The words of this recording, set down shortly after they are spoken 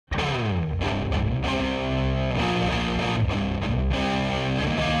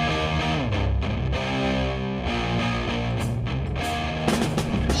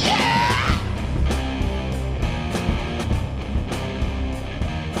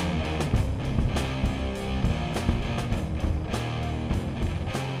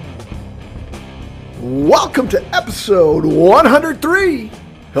Welcome to episode 103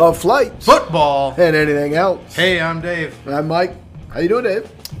 of Flights, Football, and anything else. Hey, I'm Dave. I'm Mike. How you doing,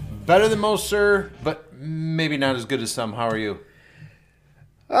 Dave? Better than most, sir, but maybe not as good as some. How are you?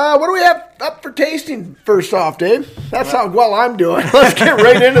 What do we have up for tasting first off, Dave? That's how well I'm doing. Let's get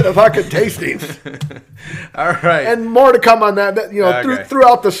right into the fucking tastings. All right. And more to come on that. Okay.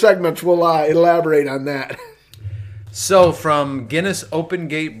 Throughout the segments, we'll elaborate on that. So from Guinness Open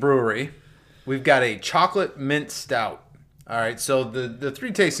Gate Brewery, we've got a chocolate mint stout. All right, so the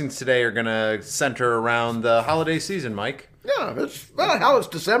three tastings today are going to center around the holiday season, Mike. Yeah, it's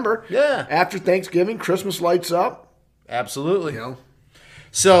December. Yeah. After Thanksgiving, Christmas lights up. Absolutely. You know.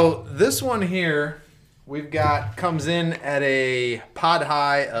 So this one here comes in at a pod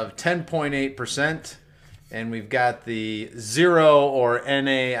high of 10.8%, and we've got the 0 or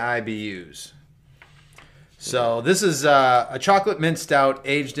NAIBUs. So this is a chocolate mint stout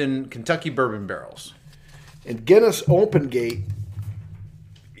aged in Kentucky bourbon barrels. And Guinness Open Gate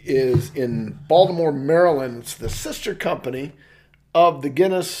is in Baltimore, Maryland. It's the sister company of the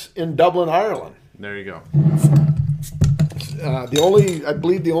Guinness in Dublin, Ireland. There you go. I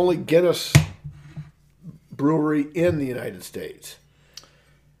believe the only Guinness brewery in the United States.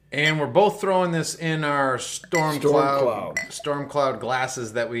 And we're both throwing this in our Storm Cloud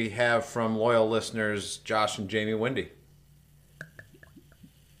glasses that we have from loyal listeners Josh and Jamie Wendy.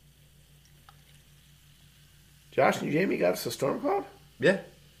 Josh and Jamie got us a Storm Cloud? Yeah.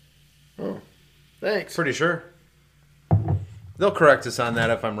 Oh, thanks. Pretty sure. They'll correct us on that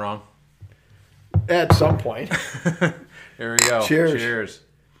if I'm wrong. At some point. There we go. Cheers.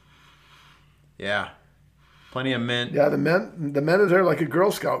 Yeah. Plenty of mint. Yeah, the mint is there like a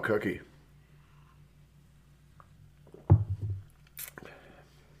Girl Scout cookie.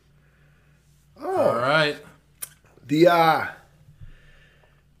 All right. The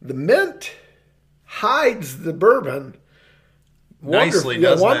mint hides the bourbon nicely,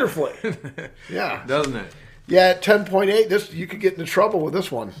 wonderfully. Yeah. Yeah. Doesn't it? Yeah, at 10.8, this you could get into trouble with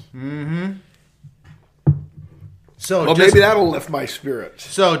this one. Mm-hmm. So maybe that'll lift my spirits.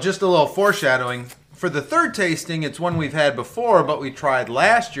 So just a little foreshadowing. For the third tasting, it's one we've had before, but we tried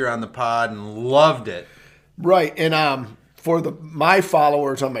last year on the pod and loved it. Right, and for my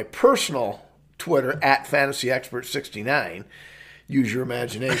followers on my personal Twitter at FantasyExpert69, use your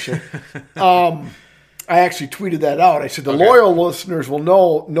imagination. I actually tweeted that out. I said the loyal listeners will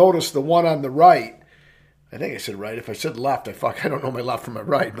notice the one on the right. I think I said right. If I said left, I don't know my left from my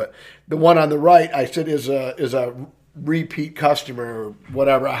right. But the one on the right, I said is a repeat customer or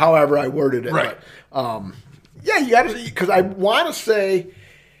whatever, however I worded it. Right. But, yeah, you got to, because I want to say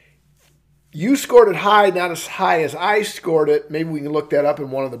you scored it high, not as high as I scored it. Maybe we can look that up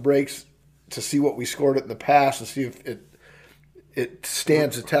in one of the breaks to see what we scored it in the past and see if it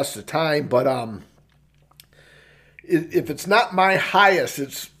stands the test of time. But if it's not my highest,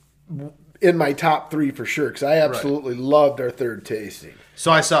 it's in my top three for sure, because I absolutely loved our third tasting.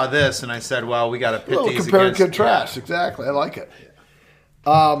 So I saw this and I said, well, we got to pit these compare and against. contrast. Yeah. Exactly. I like it.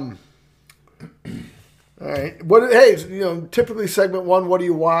 All right. Hey, typically segment one, what do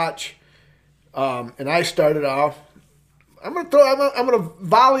you watch? And I started off. I'm gonna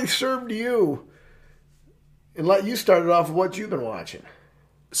volley serve to you and let you start it off with what you've been watching.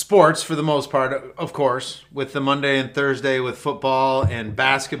 Sports, for the most part, of course, with the Monday and Thursday with football and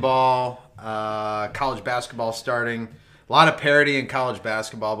basketball, college basketball starting. A lot of parity in college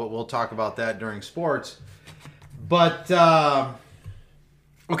basketball, but we'll talk about that during sports. But, so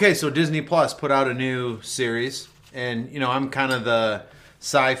Disney Plus put out a new series. And, I'm kind of the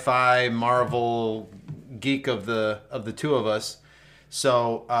sci-fi Marvel geek of the two of us.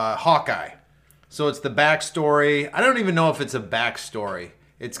 So, Hawkeye. So it's the backstory. I don't even know if it's a backstory.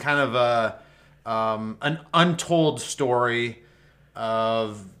 It's kind of an untold story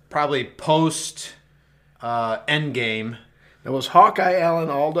of probably post Endgame. Now, was Hawkeye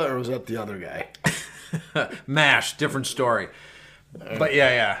Alan Alda, or was that the other guy? MASH, different story. But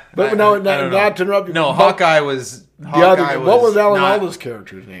yeah. But not to interrupt you. No, Hawkeye was the other guy. What was Alan Alda's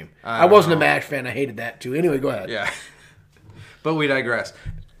character's name? I wasn't a MASH fan. I hated that too. Anyway, go ahead. Yeah. But we digress.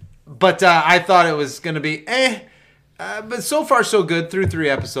 But I thought it was going to be but so far so good. Through 3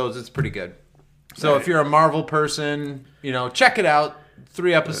 episodes, it's pretty good. So if you're a Marvel person, check it out.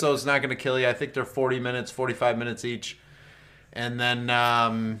 3 episodes, not going to kill you. I think they're 40 minutes, 45 minutes each. And then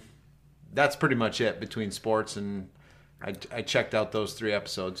that's pretty much it between sports, and I checked out those 3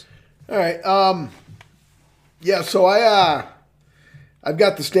 episodes. All right. Yeah, so I've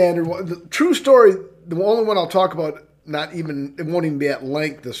got the standard one. The true story, the only one I'll talk about, it won't even be at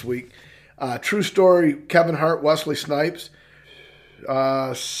length this week. True story, Kevin Hart, Wesley Snipes.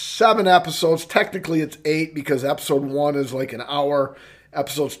 7 episodes. Technically, it's 8 because episode 1 is like an hour.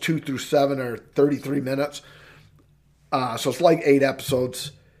 Episodes 2 through 7 are 33 minutes. So it's like 8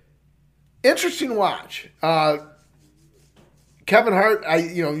 episodes. Interesting watch. Kevin Hart,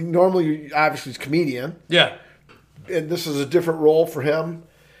 normally obviously he's a comedian. Yeah. And this is a different role for him.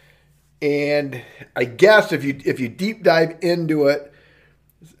 And I guess if you deep dive into it,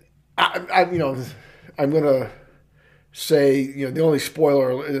 I'm going to say, the only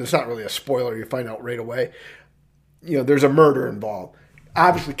spoiler, it's not really a spoiler, you find out right away, there's a murder involved.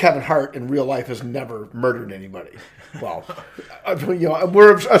 Obviously, Kevin Hart in real life has never murdered anybody. Well,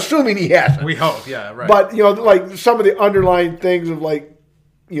 we're assuming he hasn't. We hope, yeah, right. But, like some of the underlying things of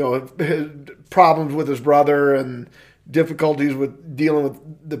his problems with his brother and difficulties with dealing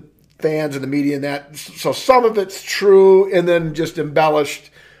with the fans and the media and that. So some of it's true and then just embellished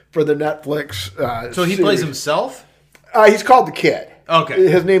for the Netflix So he series. plays himself? He's called The Kid. Okay.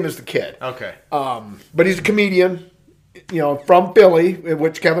 His name is The Kid. Okay. But he's a comedian, from Philly,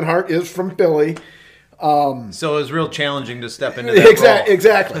 which Kevin Hart is from Philly. So it was real challenging to step into that role.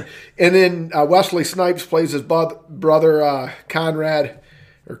 Exactly. And then Wesley Snipes plays his brother Conrad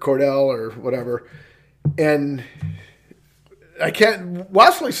or Cordell or whatever. And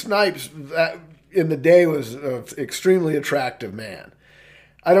Wesley Snipes in the day was an extremely attractive man.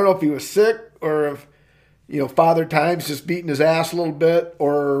 I don't know if he was sick or if, Father Time's just beating his ass a little bit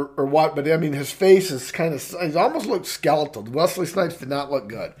or what. But, his face is he almost looked skeletal. Wesley Snipes did not look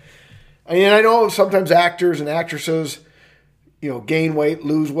good. I know sometimes actors and actresses, gain weight,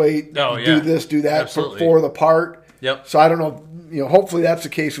 lose weight, do this, do that for the part. Yep. So I don't know, hopefully that's the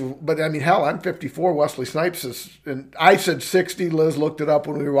case. But hell, I'm 54. Wesley Snipes is, and I said 60. Liz looked it up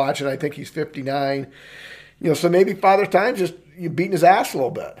when we were watching. I think he's 59. So maybe Father Time's just beating his ass a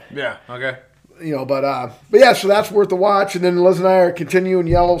little bit. Yeah. Okay. But yeah, so that's worth a watch. And then Liz and I are continuing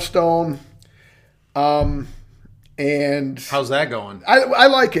Yellowstone. And how's that going? I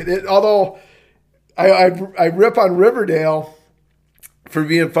like it. Although I rip on Riverdale for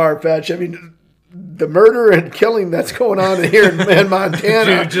being far-fetched. The murder and killing that's going on here in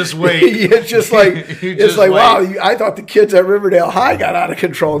Montana. Dude, just wait. It's just like wait. Wow. I thought the kids at Riverdale High got out of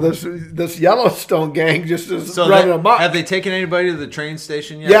control. This Yellowstone gang just is running amok. Have they taken anybody to the train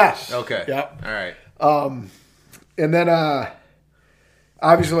station yet? Yes. Okay. Yep. All right. And then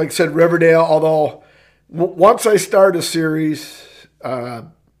obviously, like I said, Riverdale. Although once I start a series, the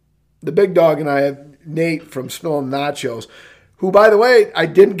big dog and I have Nate from Snow and Nachos. Who, by the way, I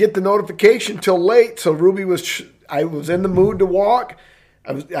didn't get the notification till late. So Ruby I was in the mood to walk.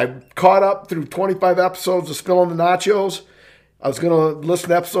 I caught up through 25 episodes of Spilling the Nachos. I was going to listen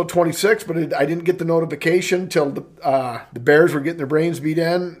to episode 26, but I didn't get the notification till the Bears were getting their brains beat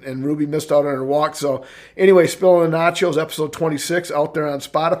in, and Ruby missed out on her walk. So anyway, Spilling the Nachos, episode 26, out there on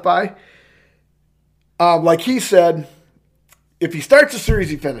Spotify. Like he said, if he starts a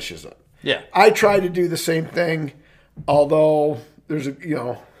series, he finishes it. Yeah. I try to do the same thing. Although there's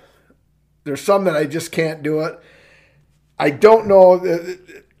some that I just can't do it. I don't know,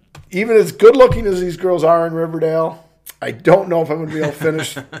 even as good looking as these girls are in Riverdale, I don't know if I'm going to be able to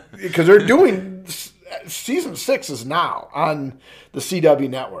finish because they're doing season 6 is now on the CW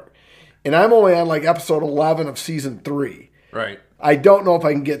network, and I'm only on like episode 11 of season 3. Right. I don't know if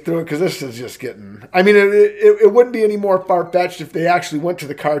I can get through it because this is just getting... it wouldn't be any more far-fetched if they actually went to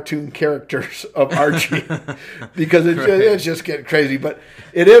the cartoon characters of Archie because it's just getting crazy. But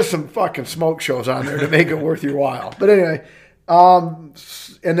it is some fucking smoke shows on there to make it worth your while. But anyway,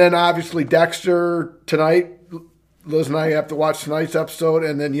 and then obviously Dexter tonight. Liz and I have to watch tonight's episode,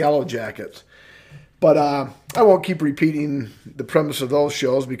 and then Yellow Jackets. But I won't keep repeating the premise of those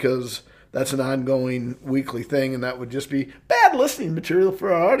shows because... that's an ongoing weekly thing, and that would just be bad listening material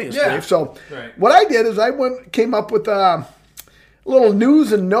for our audience, Dave. So What I did is I came up with a little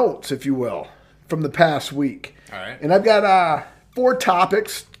news and notes, if you will, from the past week. All right. And I've got 4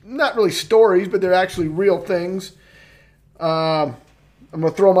 topics, not really stories, but they're actually real things. I'm going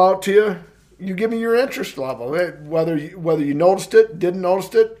to throw them out to you. You give me your interest level, whether you noticed it, didn't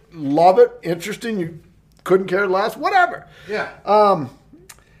notice it, love it, interesting, you couldn't care less, whatever. Yeah.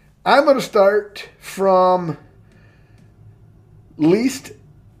 I'm going to start from least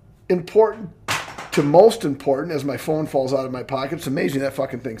important to most important as my phone falls out of my pocket. It's amazing that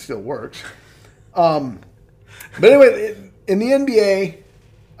fucking thing still works. But anyway, in the NBA,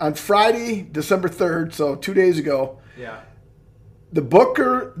 on Friday, December 3rd, so 2 days ago, the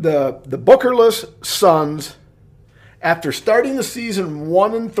Bookerless Suns, after starting the season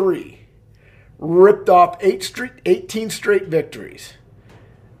 1-3, ripped off 18 straight victories.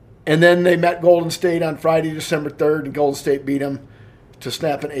 And then they met Golden State on Friday, December 3rd, and Golden State beat them to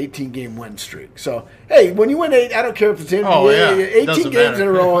snap an 18-game win streak. So, hey, when you win 8, I don't care if it's NBA, Oh, yeah. 18 Doesn't games matter. in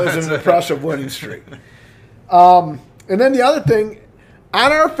a row is an impressive winning streak. And then the other thing,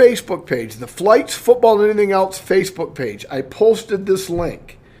 on our Facebook page, the Flights, Football, and Anything Else Facebook page, I posted this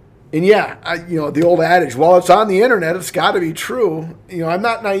link. And yeah, the old adage, well, it's on the internet, it's got to be true. I'm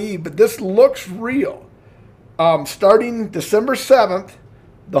not naive, but this looks real. Starting December 7th,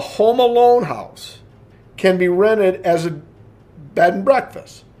 the Home Alone house can be rented as a bed and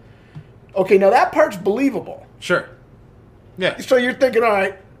breakfast. Okay, now that part's believable. Sure. Yeah. So you're thinking, all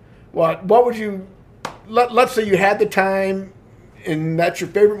right, what would you, let's say you had the time and that's your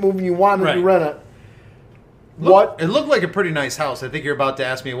favorite movie, you wanted to rent it. It looked like a pretty nice house. I think you're about to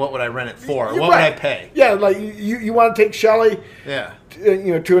ask me what would I rent it for? What would I pay? Yeah, like you want to take Shelly, Yeah.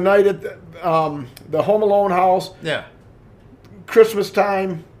 To a night at the Home Alone house, Yeah. Christmas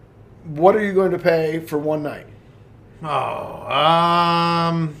time. What are you going to pay for one night?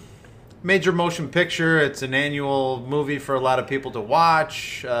 Major motion picture. It's an annual movie for a lot of people to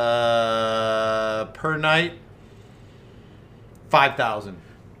watch. Per night, $5,000.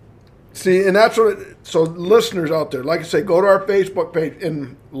 See, and that's what. So, listeners out there, like I say, go to our Facebook page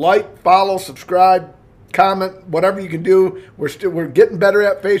and like, follow, subscribe, comment, whatever you can do. We're getting better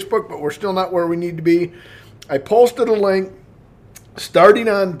at Facebook, but we're still not where we need to be. I posted a link. Starting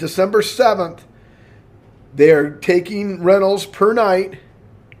on December 7th, they are taking rentals per night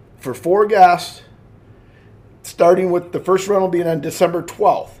for 4 guests. Starting with the first rental being on December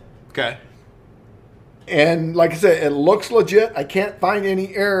 12th. Okay. And like I said, it looks legit. I can't find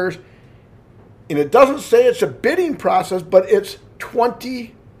any errors. And it doesn't say it's a bidding process, but it's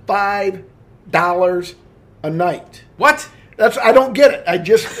 $25 a night. What? I don't get it. I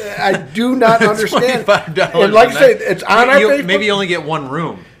do not understand. $25 And like a I say, night. it's on our Facebook. Maybe you only get one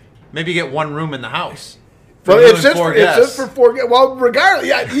room. Maybe you get one room in the house. Well, you it and says four for guests. 4 guests. Well, regardless,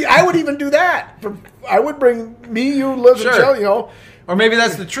 yeah, I would even do that. I would bring me, you, Liz, and Sure. Shelley, Or maybe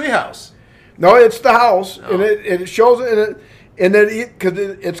that's the treehouse. No, it's the house, and it shows it, and then because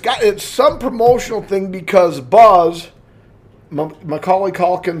it's some promotional thing because Buzz, Macaulay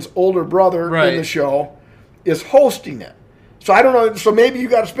Culkin's older brother in the show, is hosting it. So I don't know. So maybe you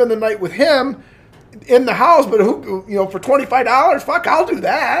got to spend the night with him in the house, but for $25, fuck, I'll do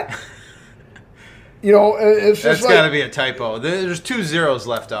that. It's just That's got to be a typo. There's 2 zeros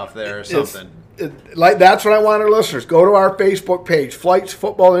left off there or something. That's what I want our listeners. Go to our Facebook page, Flights,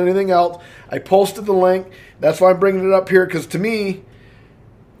 Football, and Anything Else. I posted the link. That's why I'm bringing it up here because to me,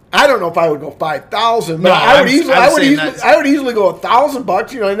 I don't know if I would go 5,000, but No, I would easily go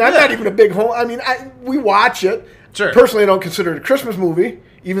 $1,000. And I'm not even a big home. I mean, we watch it. Sure. Personally, I don't consider it a Christmas movie,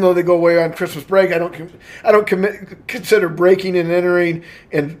 even though they go away on Christmas break. I don't consider breaking and entering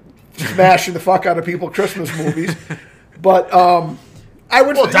and smashing the fuck out of people Christmas movies, but I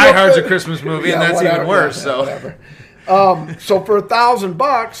would. Well, Die Hard's a Christmas movie, and that's even worse. Whatever. So for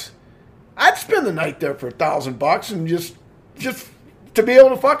 $1,000, I'd spend the night there for $1,000 and just to be able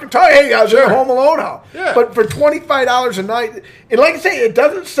to fucking tell you, hey, I was at Home Alone house. Yeah. But for $25 a night, and like I say, it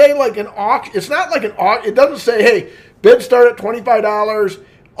doesn't say like an auction. It's not like an auction. It doesn't say, hey, bids start at $25.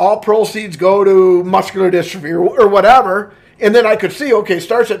 All proceeds go to muscular dystrophy or whatever. And then I could see, okay, it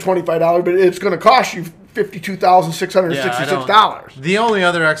starts at $25, but it's going to cost you $52,666. The only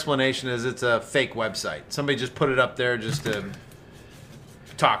other explanation is it's a fake website. Somebody just put it up there just to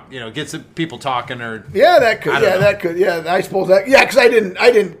talk, get some people talking or. Yeah, that could. Yeah, I suppose that. Yeah, because I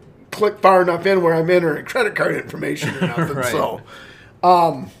didn't click far enough in where I'm entering credit card information or nothing. Right. So,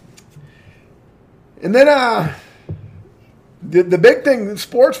 and then the big thing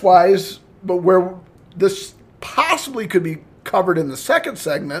sports wise, but where this possibly could be covered in the second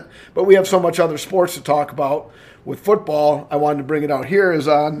segment, but we have so much other sports to talk about with football. I wanted to bring it out here is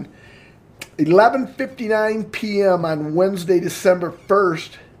on 11:59 p.m. on Wednesday, December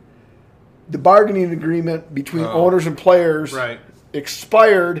 1st. The bargaining agreement between owners and players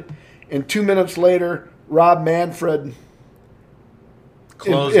expired, and 2 minutes later, Rob Manfred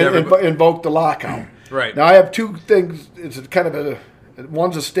invoked the lockout. Right. Now I have two things. It's kind of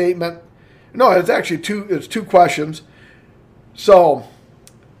one's a statement. No, it's actually two. It's two questions. So,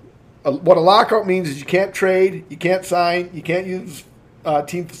 what a lockout means is you can't trade, you can't sign, you can't use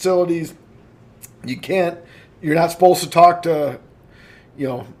team facilities. You're not supposed to talk to,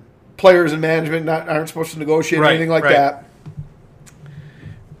 players and management. Aren't supposed to negotiate anything like that.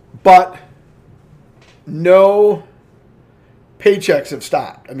 But no paychecks have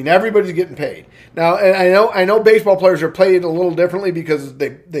stopped. I mean, everybody's getting paid now, and I know baseball players are paid a little differently because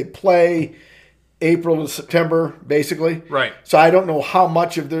they play April to September basically. Right. So I don't know how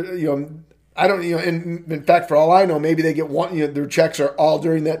much of the I don't, in fact, for all I know, maybe they get one, their checks are all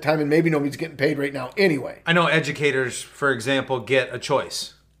during that time, and maybe nobody's getting paid right now anyway. I know educators, for example, get a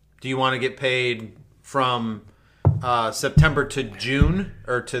choice. Do you want to get paid from September to June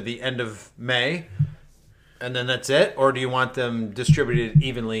or to the end of May, and then that's it? Or do you want them distributed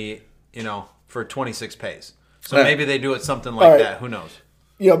evenly, for 26 pays? So maybe they do it something like that. Who knows?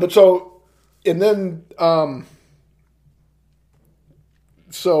 But so, and then,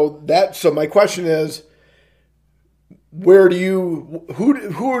 so my question is, who are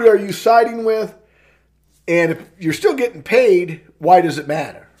you siding with? And if you're still getting paid, why does it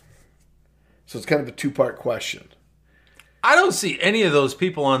matter? So it's kind of a two-part question. I don't see any of those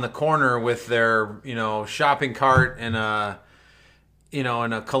people on the corner with their, shopping cart and in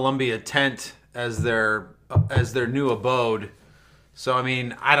a Columbia tent as their new abode. So, I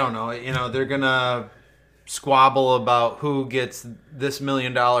mean, I don't know. They're going to squabble about who gets this $1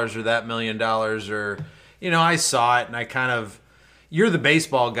 million or that $1 million or, I saw it and I kind of, you're the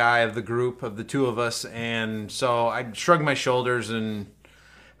baseball guy of the group, of the two of us. And so I shrugged my shoulders and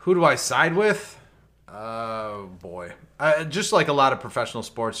who do I side with? Oh, boy. Just like a lot of professional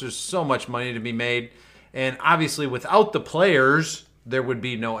sports, there's so much money to be made. And obviously, without the players, there would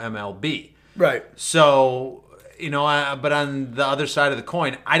be no MLB. Right. So, but on the other side of the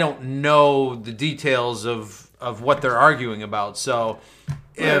coin, I don't know the details of what they're arguing about. So,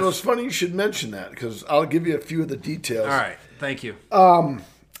 it's funny you should mention that because I'll give you a few of the details. All right. Thank you.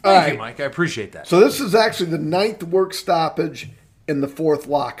 Thank you, Mike. I appreciate that. So this is actually the 9th work stoppage in the 4th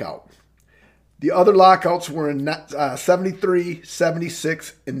lockout. The other lockouts were in 73,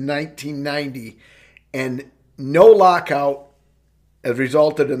 76, and 1990, and no lockout has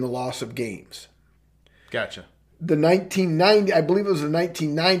resulted in the loss of games. Gotcha. The 1990, I believe it was the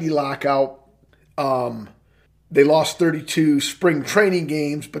 1990 lockout, they lost 32 spring training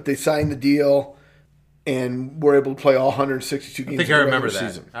games, but they signed the deal and were able to play all 162 games. I think I remember that.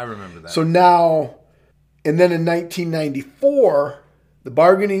 Season. I remember that. So now, and then in 1994, the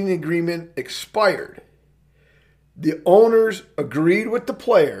bargaining agreement expired. The owners agreed with the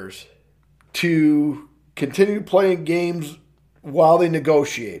players to continue playing games while they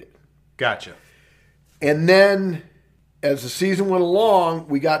negotiated. Gotcha. And then, as the season went along,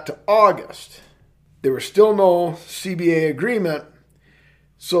 we got to August. There was still no CBA agreement,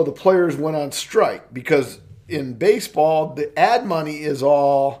 so the players went on strike because in baseball, the ad money is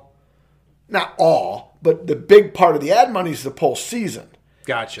all, not all, but the big part of the ad money is the postseason.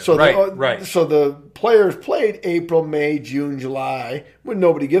 Gotcha. So right. So the players played April, May, June, July, when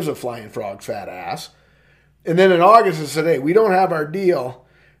nobody gives a flying frog's fat ass. And then in August, they said, hey, we don't have our deal.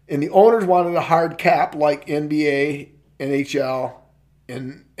 And the owners wanted a hard cap like NBA, NHL,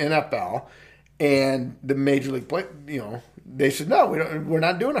 and NFL. And the Major League play, they said, no, we're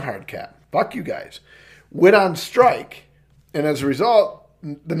not doing a hard cap. Fuck you guys. Went on strike. And as a result,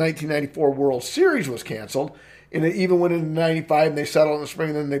 the 1994 World Series was canceled. And it even went into 95, and they settled in the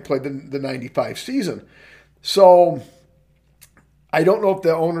spring, and then they played the 95 season. So I don't know if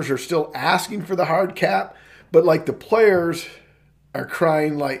the owners are still asking for the hard cap, but like the players are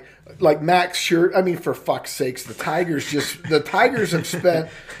crying like Max Scherzer. I mean, for fuck's sakes, the Tigers have spent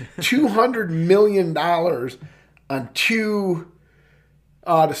 $200 million on two,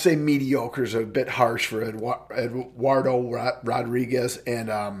 to say mediocre is a bit harsh for Eduardo Rodriguez and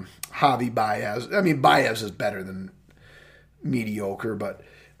Javi Baez. I mean, Baez is better than mediocre, but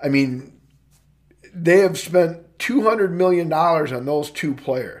I mean, they have spent $200 million on those two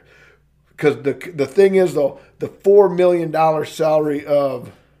players. Because the thing is, though, the $4 million salary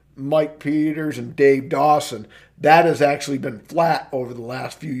of Mike Peters and Dave Dawson, that has actually been flat over the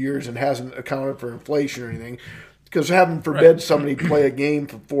last few years and hasn't accounted for inflation or anything. Because heaven forbid somebody play a game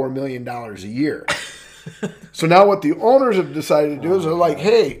for $4 million a year. So now what the owners have decided to do is they're like,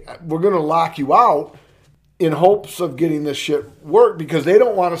 hey, we're going to lock you out in hopes of getting this shit work because they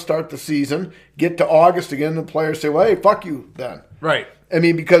don't want to start the season, get to August again, and the players say, well, hey, fuck you then. Right. I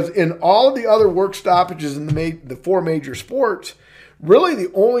mean, because in all of the other work stoppages in the four major sports, really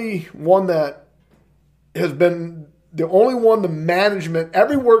the only one that has been the management,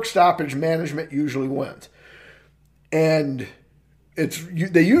 every work stoppage management usually wins. And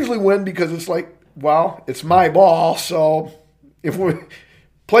they usually win because it's like, well, it's my ball, so if we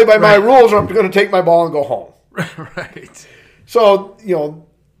play by my rules, I'm going to take my ball and go home. Right. So,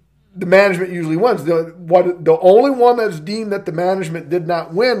 the management usually wins. The only one that's deemed that the management did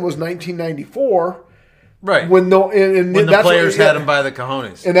not win was 1994. Right. When the players had him by the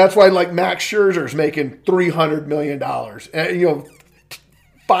cojones. And that's why, like, Max Scherzer's making $300 million. And,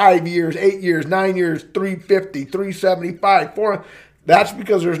 5 years, 8 years, 9 years, 350, 375, 400. That's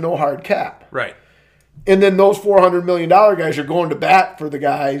because there's no hard cap. Right. And then those $400 million guys are going to bat for the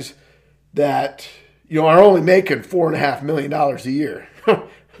guys that, are only making $4.5 million a year.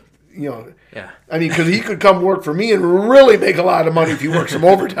 Yeah. I mean, because he could come work for me and really make a lot of money if he works some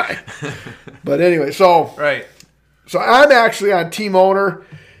overtime. But anyway, so Right. So I'm actually on team owner,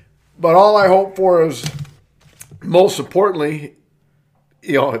 but all I hope for is, most importantly,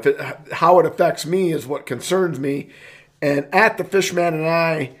 how it affects me is what concerns me. And At the Fishman and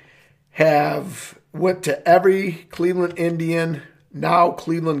I have went to every Cleveland Indian, now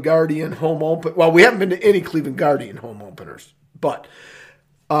Cleveland Guardian home open. Well, we haven't been to any Cleveland Guardian home openers, but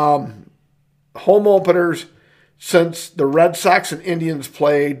home openers since the Red Sox and Indians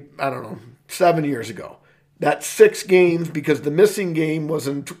played, 7 years ago. That's 6 games because the missing game was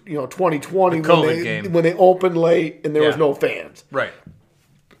in 2020 when they opened late and there was no fans. Right.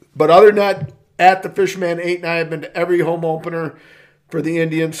 But other than that, At the Fishman 8 and I have been to every home opener for the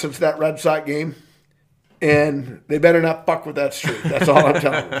Indians since that Red Sox game. And they better not fuck with that streak. That's all I'm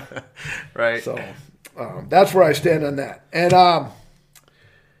telling them. Right. So that's where I stand on that. And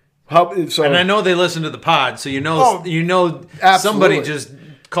and I know they listen to the pod, so absolutely. Somebody just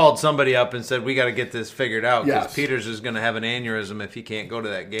called somebody up and said we got to get this figured out because Yes. Peters is going to have an aneurysm if he can't go to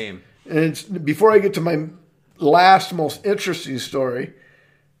that game. And before I get to my last most interesting story,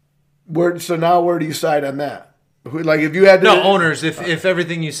 where do you side on that? Like if you had to, owners, if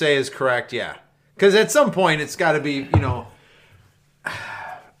everything you say is correct, yeah. Because at some point it's got to be,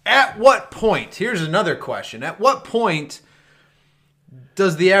 at what point? Here's another question: at what point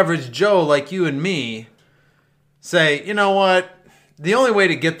does the average Joe like you and me say, you know what? The only way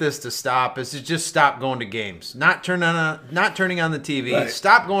to get this to stop is to just stop going to games, not turning on the TV, Right.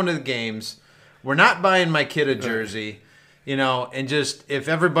 Stop going to the games. We're not buying my kid a jersey, and just if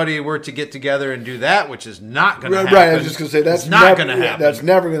everybody were to get together and do that, which is not going to happen. Right, I was just going to say that's not going to happen. That's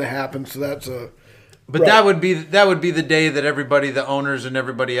never going to happen. So that's But that would be the day that everybody, the owners and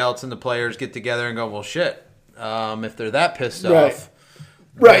everybody else and the players get together and go, well, shit. If they're that pissed off,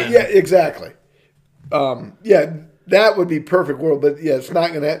 right? then- Yeah, exactly. That would be perfect world, but it's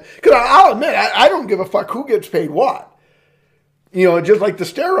not going to. Because I'll admit, I don't give a fuck who gets paid what. Just like the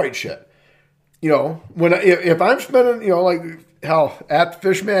steroid shit. If I'm spending, like hell at the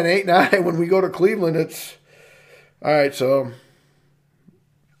Fishman 8 and I, when we go to Cleveland, it's all right. So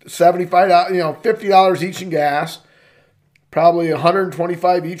 $75, $50 each in gas, probably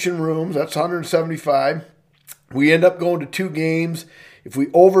 $125 each in rooms. That's $175. We end up going to 2 games. If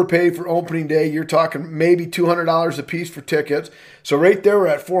we overpay for opening day, you're talking maybe $200 a piece for tickets. So right there, we're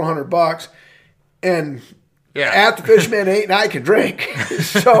at $400. And At the Fishman 8 and I can drink.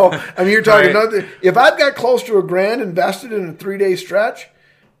 So, you're talking another. If I've got close to $1,000 invested in a 3-day stretch,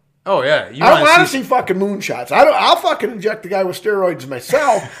 oh yeah, I don't want to see fucking moonshots. I'll fucking inject the guy with steroids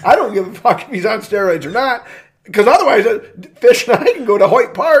myself. I don't give a fuck if he's on steroids or not. Because otherwise, Fish and I can go to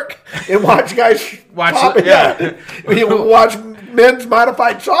Hoyt Park and watch guys watch men's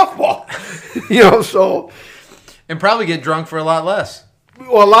modified softball. So. And probably get drunk for a lot less.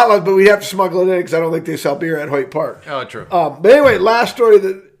 Well, a lot less, but we have to smuggle it in because I don't think they sell beer at Hoyt Park. Oh, true. But anyway, last story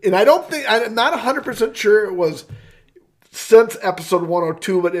and I'm not 100% sure it was since episode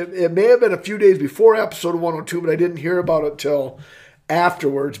 102, but it may have been a few days before episode 102, but I didn't hear about it till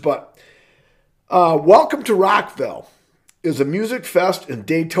afterwards. But Welcome to Rockville is a music fest in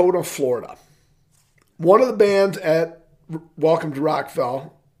Daytona, Florida. One of the bands at Welcome to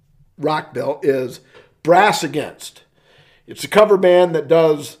Rockville is Brass Against. It's a cover band that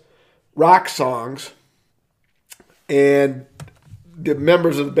does rock songs, and the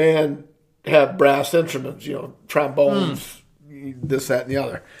members of the band have brass instruments, trombones, this, that, and the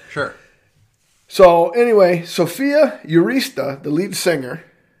other. Sure. So anyway, Sophia Urista, the lead singer,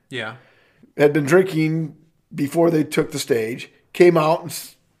 had been drinking before they took the stage, came out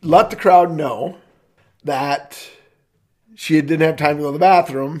and let the crowd know that she didn't have time to go to the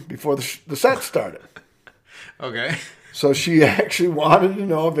bathroom before the set started. Okay. So she actually wanted to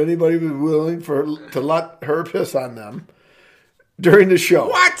know if anybody was willing to let her piss on them during the show.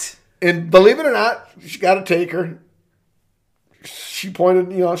 What? And believe it or not, she got to take her. She pointed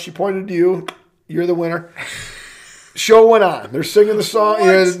to you. You're the winner. Show went on. They're singing the song.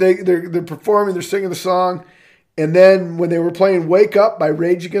 They're performing. They're singing the song. And then when they were playing "Wake Up" by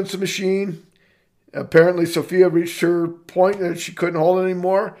Rage Against the Machine, apparently Sophia reached her point that she couldn't hold it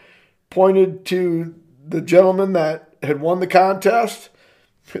anymore. Pointed to the gentleman that had won the contest.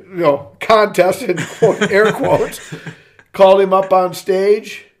 Contest in air quotes. Called him up on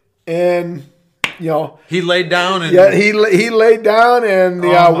stage and You know, He laid down and yeah, he laid down, and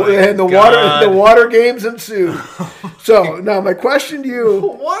the water games ensued. So now my question to you,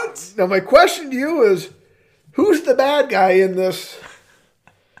 what? Now my question to you is, who's the bad guy in this?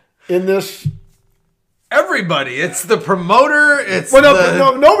 Everybody. It's the promoter. It's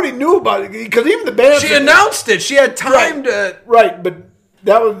nobody knew about it because even the band. She announced it. She had time to. Right, but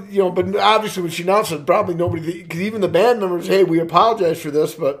that was but obviously when she announced it, probably nobody, because even the band members, hey, we apologize for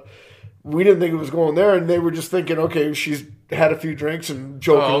this, but we didn't think it was going there, and they were just thinking, okay, she's had a few drinks and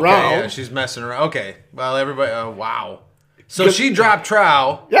joking around. Yeah, she's messing around. Okay, well, everybody, wow. So she dropped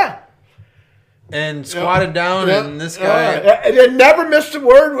trowel. Yeah. And squatted down, and this guy... and never missed a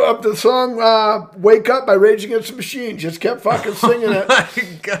word of the song Wake Up by Rage Against the Machine. Just kept fucking singing it. My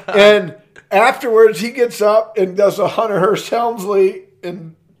God. And afterwards, he gets up and does a Hunter Hearst Helmsley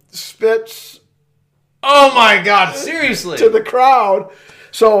and spits... Oh, my God. Seriously. ...to the crowd.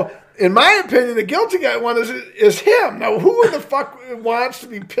 So... In my opinion, the guilty guy one is him. Now, who in the fuck wants to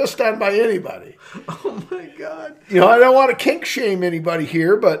be pissed on by anybody? Oh, my God. I don't want to kink shame anybody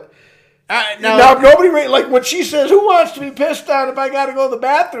here, but now if nobody, like when she says, who wants to be pissed on if I got to go to the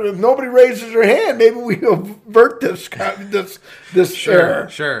bathroom? If nobody raises their hand, maybe we avert this error.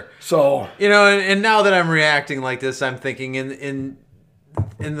 Sure. So, and now that I'm reacting like this, I'm thinking in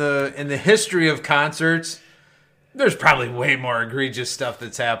the history of concerts, there's probably way more egregious stuff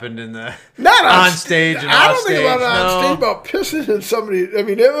that's happened in the on stage and I off don't stage. think about on stage about pissing in somebody. I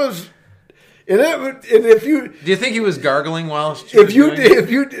mean, it was, and if you do you think he was gargling while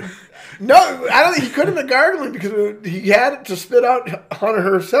no, I don't think he could have been gargling because he had it to spit out Hunter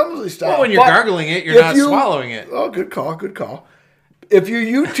Hearst Helmsley style. Well, when you're gargling it, you're not swallowing it. Oh, good call. If you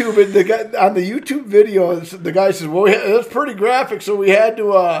YouTube it, the guy on the YouTube video, the guy says, "Well, that's pretty graphic, so we had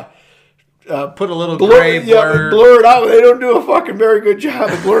to." Put a little gray blur. Blur it out. They don't do a fucking very good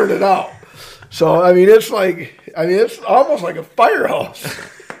job of blurring it out. So it's almost like a firehouse.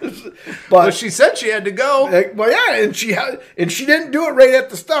 But she said she had to go. Well, yeah, and she didn't do it right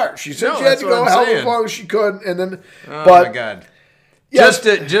at the start. She said she had to go as long as she could, and then. Oh my God! Yes.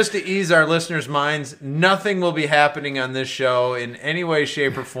 Just to ease our listeners' minds, nothing will be happening on this show in any way,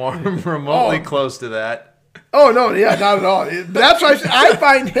 shape, or form remotely close to that. Oh, no, yeah, not at all. That's why I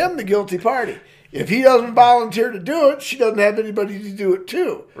find him the guilty party. If he doesn't volunteer to do it, she doesn't have anybody to do it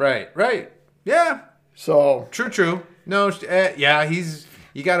too. Right. Yeah. So true. No, yeah,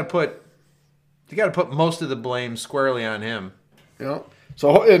 you got to put most of the blame squarely on him.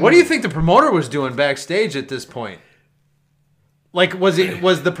 So what do you think the promoter was doing backstage at this point? Like, was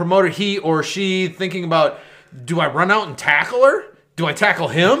the promoter, he or she, thinking about, do I run out and tackle her? Do I tackle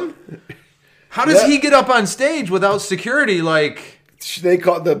him? How does he get up on stage without security? Like,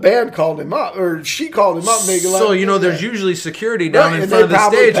 the band called him up, or she called him up. There's usually security down in front of the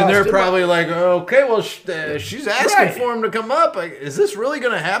stage, and they're probably like, okay, well, she's asking for him to come up. Like, is this really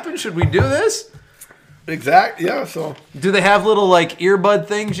going to happen? Should we do this? Exactly. Yeah. So, do they have little like earbud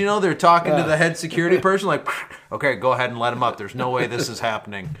things? They're talking to the head security person, like, okay, go ahead and let him up. There's no way this is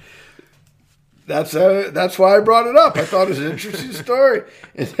happening. That's why I brought it up. I thought it was an interesting story.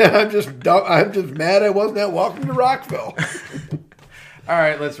 And I'm just mad I wasn't at Welcome to Rockville. All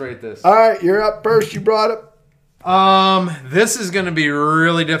right, let's rate this. All right, you're up first. You brought it. This is going to be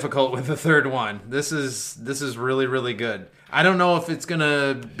really difficult with the third one. This is really, really good. I don't know if it's going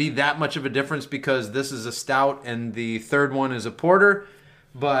to be that much of a difference because this is a stout and the third one is a porter,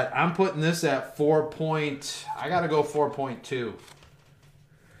 but I'm putting this at I got to go 4.2.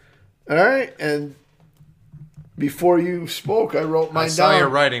 All right, and before you spoke, I wrote mine down. I saw your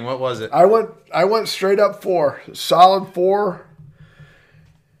writing. What was it? I went straight up 4, solid 4,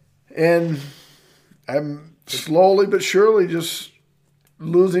 and I'm slowly but surely just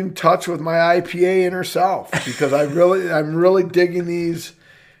losing touch with my IPA inner self because I'm really digging these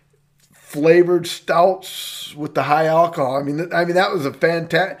flavored stouts with the high alcohol. I mean that was a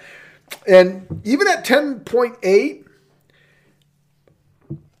fantastic, and even at 10.8.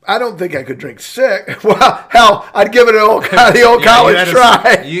 I don't think I could drink 6. Well, hell, I'd give it the old college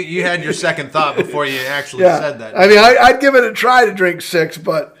try. You had your second thought before you actually said that. I mean, I'd give it a try to drink 6,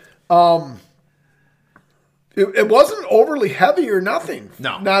 but it wasn't overly heavy or nothing.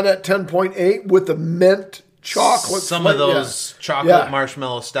 No. Not at 10.8 with the mint chocolate. Some of those chocolate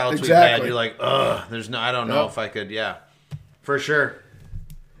marshmallow stouts we've had, you're like, ugh, I don't know if I could, for sure.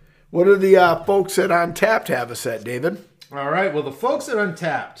 What do the folks at Untapped have us at, David? All right. Well, the folks at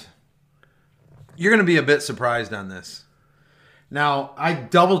Untapped, you're going to be a bit surprised on this. Now, I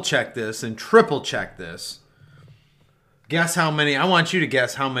double-checked this and triple-checked this. Guess how many? I want you to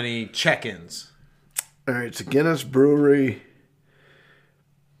guess how many check-ins. All right. It's a Guinness Brewery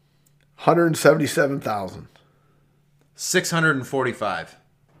 177,000. 645.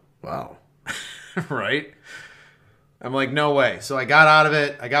 Wow. Right? I'm like, no way. So I got out of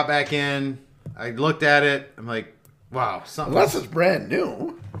it. I got back in. I looked at it. I'm like, wow. Something. Unless it's brand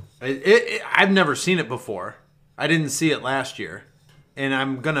new. I've never seen it before. I didn't see it last year. And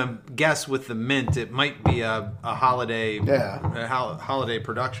I'm going to guess with the Mint, it might be a holiday, holiday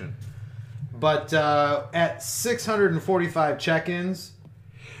production. But at 645 check-ins,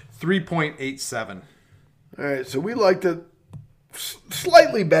 3.87. All right, so we liked it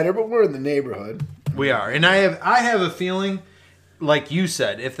slightly better, but we're in the neighborhood. We are, and I have a feeling, like you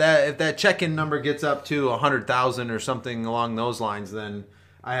said, if that check-in number gets up to 100,000 or something along those lines, then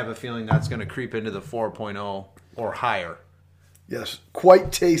I have a feeling that's going to creep into the 4.0 or higher. Yes,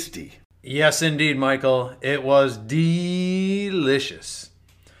 quite tasty. Yes, indeed, Michael. It was delicious.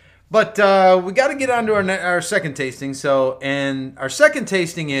 But we got to get on to our second tasting. And our second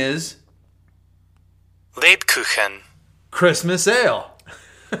tasting is Lebkuchen. Christmas ale.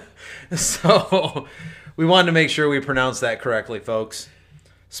 So we wanted to make sure we pronounced that correctly, folks.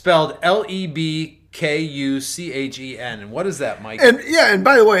 Spelled Lebkuchen. And what is that, Mike? And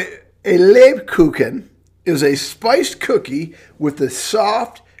by the way, a Lebkuchen is a spiced cookie with a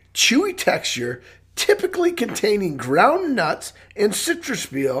soft, chewy texture, typically containing ground nuts and citrus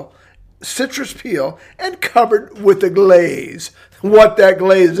peel, and covered with a glaze. What that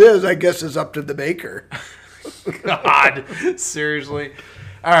glaze is, I guess, is up to the baker. God, seriously.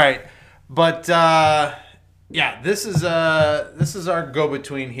 All right, but this is our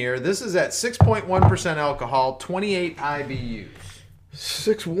go-between here. This is at 6.1% alcohol, 28 IBUs.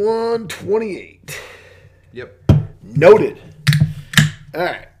 6.128. Yep. Noted. All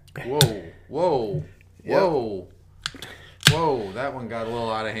right. Whoa. That one got a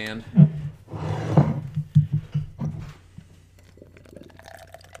little out of hand.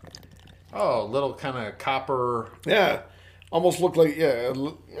 Oh, little kind of copper. Yeah. Almost looked like,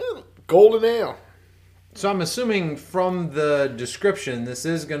 golden ale. So I'm assuming from the description, this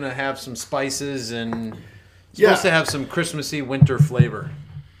is going to have some spices and supposed to have some Christmassy winter flavor.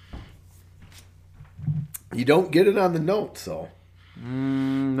 You don't get it on the notes, though.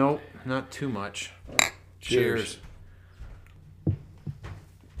 Nope, not too much. Cheers.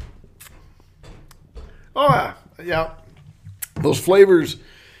 Oh, yeah. Those flavors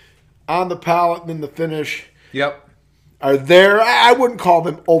on the palate and in the finish are there. I wouldn't call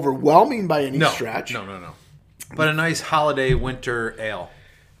them overwhelming by any stretch. No. But a nice holiday winter ale.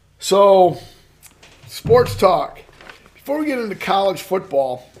 So, sports talk. Before we get into college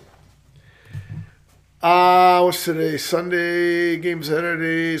football, what's today? Sunday, game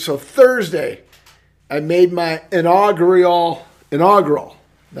Saturday. So Thursday, I made my inaugural.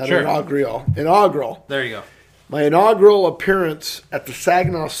 There you go. My inaugural appearance at the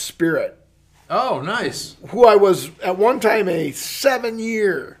Saginaw Spirit. Oh, nice. Who I was at one time a 7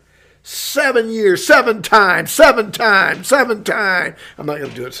 time. I'm not going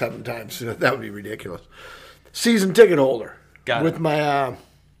to do it 7 times. That would be ridiculous. Season ticket holder. Got it. With my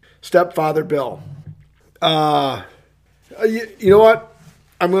stepfather, Bill. You know what?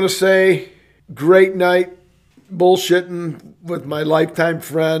 I'm going to say great night bullshitting with my lifetime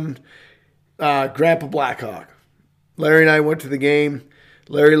friend, Grandpa Blackhawk. Larry and I went to the game.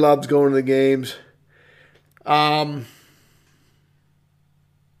 Larry loves going to the games.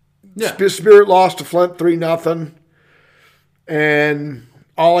 Spirit lost to Flint 3-0. And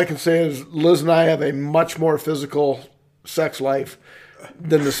all I can say is Liz and I have a much more physical sex life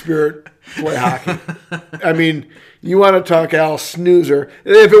than the Spirit play hockey. I mean, you want to talk Al Snoozer.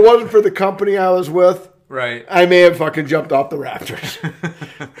 If it wasn't for the company I was with, right, I may have fucking jumped off the rafters.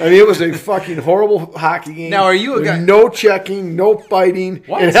 I mean, it was a fucking horrible hockey game. Now, are you a guy? No checking, no fighting.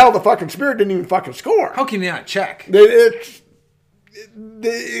 What? And hell, the fucking Spirit didn't even fucking score. How can you not check? It's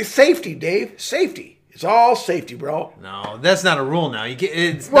safety, Dave. Safety. It's all safety, bro. No, that's not a rule now.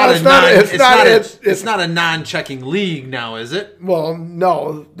 It's not a non-checking league now, is it? Well,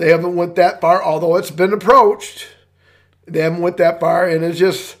 no, they haven't went that far. Although it's been approached, they haven't went that far, and it's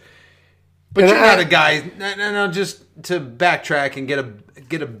just. But you're not a guy. No. Just to backtrack and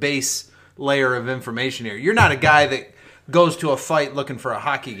get a base layer of information here. You're not a guy that goes to a fight looking for a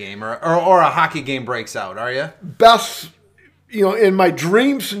hockey game, or a hockey game breaks out, are you? Best, in my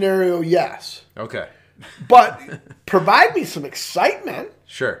dream scenario, yes. Okay. But provide me some excitement.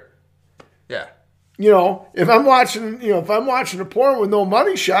 Sure. Yeah. If I'm watching a porn with no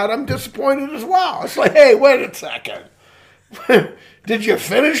money shot, I'm disappointed as well. It's like, hey, wait a second. Did you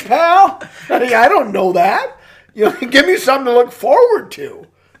finish, pal? I don't know that. Give me something to look forward to.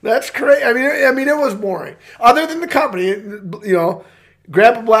 That's crazy. I mean, it was boring. Other than the company,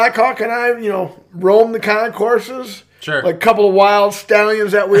 Grandpa Blackhawk and I, roam the concourses. Sure. Like a couple of wild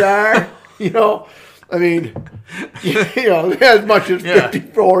stallions that we are. I mean, as much as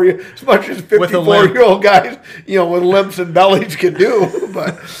 54-year-old guys, with limps and bellies can do.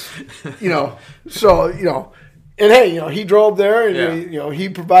 But, and hey, he drove there and, he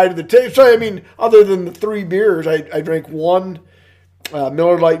provided the taste. So, I mean, other than the 3 beers, I drank 1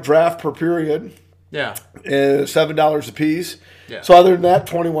 Miller Lite draft per period. Yeah. $7 a piece. Yeah. So other than that,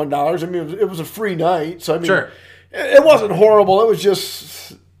 $21. I mean, it was a free night. So, I mean, sure. It wasn't horrible. It was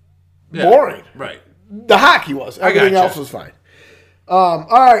just boring. Right. The hockey was. Everything else was fine. All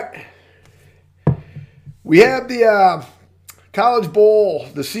right. We have the College Bowl,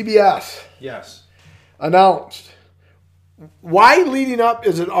 the CBS. Yes. Announced. Why leading up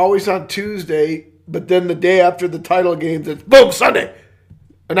is it always on Tuesday, but then the day after the title games, it's boom, Sunday.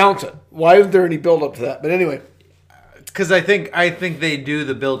 Announce it. Why isn't there any build up to that? But anyway. Because I think they do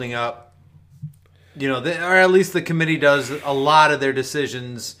the building up, or at least the committee does a lot of their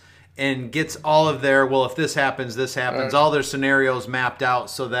decisions and gets all of their, well, if this happens, all their scenarios mapped out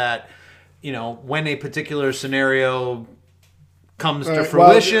so that, when a particular scenario comes to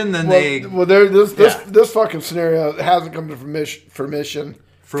fruition, this fucking scenario hasn't come to fruition.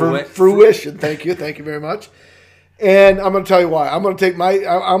 Fruition. Thank you very much. And I'm going to tell you why. I'm going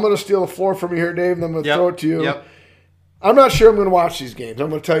to steal the floor from you here, Dave, and I'm going to throw it to you. Yep. I'm not sure I'm going to watch these games. I'm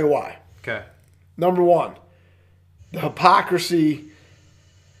going to tell you why. Okay. Number one, the hypocrisy,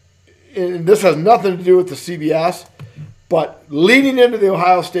 and this has nothing to do with the CBS, but leading into the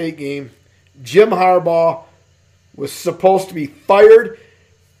Ohio State game, Jim Harbaugh was supposed to be fired,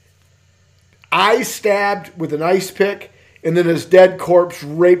 eyes stabbed with an ice pick, and then his dead corpse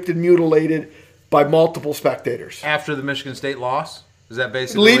raped and mutilated by multiple spectators. After the Michigan State loss? Is that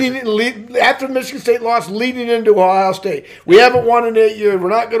basically after the Michigan State loss, leading into Ohio State? We haven't won in 8 years. We're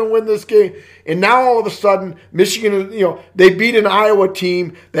not going to win this game. And now all of a sudden, Michigan, they beat an Iowa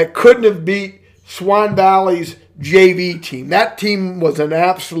team that couldn't have beat Swan Valley's JV team. That team was an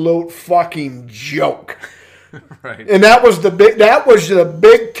absolute fucking joke. Right. And that was the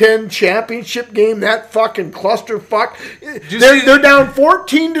Big Ten championship game. That fucking clusterfuck. They're down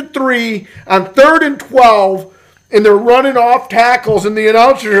 14-3 on 3rd and 12. And they're running off tackles, and the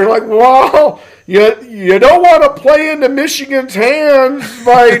announcers are like, "Wow, you don't want to play into Michigan's hands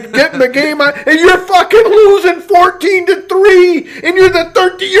by getting the game on, and you're fucking losing 14-3, and you're the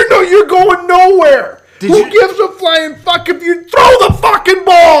 13. You're going nowhere. Who gives a flying fuck if you throw the fucking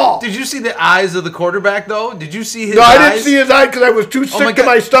ball?" Did you see the eyes of the quarterback, though? Did you see his eyes? No, I didn't see his eyes because I was too sick to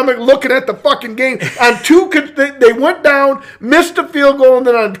my stomach looking at the fucking game. They went down, missed a field goal, and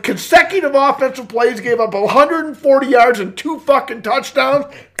then on consecutive offensive plays gave up 140 yards and 2 fucking touchdowns.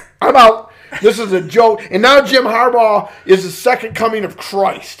 I'm out. This is a joke. And now Jim Harbaugh is the second coming of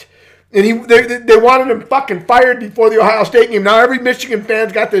Christ. And they wanted him fucking fired before the Ohio State game. Now every Michigan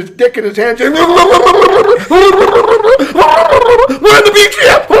fan's got this dick in his hand saying, "We're in the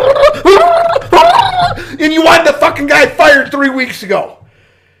BTF!" And you wanted the fucking guy fired 3 weeks ago.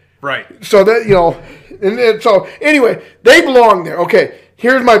 Right. So that, so anyway, they belong there. Okay,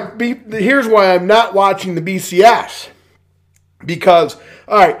 here's why I'm not watching the BCS. Because,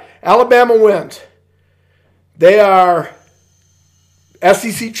 all right, Alabama wins. They are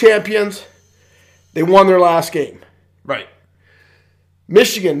SEC champions. They won their last game. Right.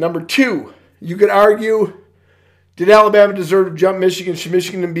 Michigan, number 2. You could argue, did Alabama deserve to jump Michigan? Should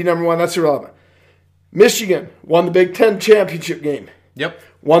Michigan be number 1? That's irrelevant. Michigan won the Big Ten championship game. Yep.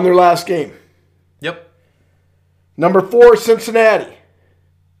 Won their last game. Yep. Number 4, Cincinnati.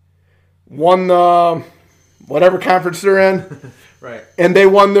 Won the whatever conference they're in. Right. And they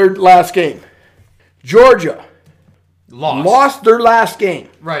won their last game. Georgia. Lost their last game.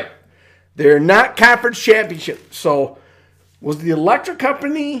 Right. They're not conference championship. So was the electric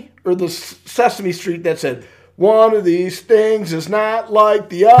company or the Sesame Street that said, one of these things is not like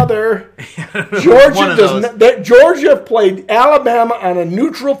the other? Georgia played Alabama on a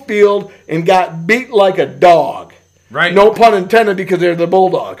neutral field and got beat like a dog. Right. No pun intended, because they're the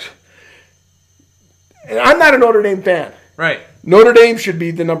Bulldogs. And I'm not a Notre Dame fan. Right. Notre Dame should be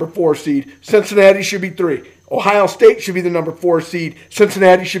the number 4 seed. Cincinnati should be 3. Ohio State should be the number 4 seed.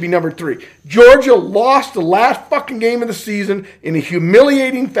 Cincinnati should be number 3. Georgia lost the last fucking game of the season in a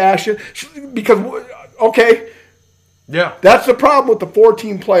humiliating fashion because, okay, yeah, that's the problem with the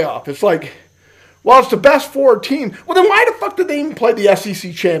 4-team playoff. It's like, well, it's the best 4 teams. Well, then why the fuck did they even play the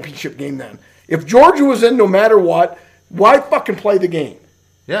SEC championship game then? If Georgia was in no matter what, why fucking play the game?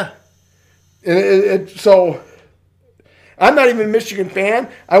 Yeah. So I'm not even a Michigan fan.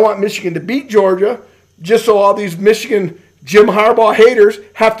 I want Michigan to beat Georgia just so all these Michigan Jim Harbaugh haters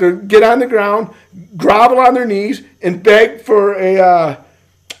have to get on the ground, grovel on their knees, and beg for a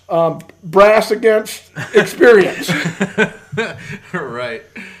brass against experience. Right.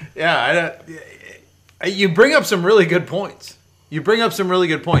 Yeah. You bring up some really good points.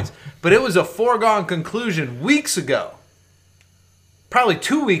 But it was a foregone conclusion weeks ago, probably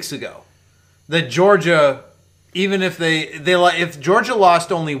 2 weeks ago, that Georgia, even if if Georgia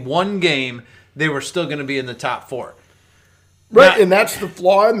lost only one game, they were still going to be in the top 4. Right, and that's the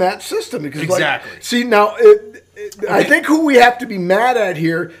flaw in that system. Because exactly. See, now, I think who we have to be mad at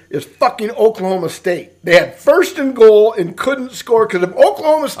here is fucking Oklahoma State. They had first and goal and couldn't score because if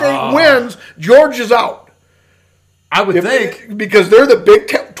Oklahoma State wins, Georgia's out. I would think. Because they're the Big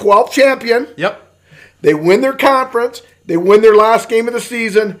 12 champion. Yep. They win their conference. They win their last game of the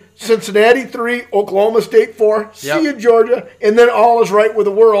season. Cincinnati 3, Oklahoma State 4. Yep. See you, Georgia. And then all is right with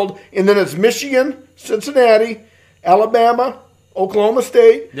the world. And then it's Michigan, Cincinnati, Alabama, Oklahoma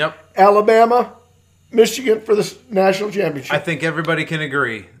State, Alabama, Michigan for the national championship. I think everybody can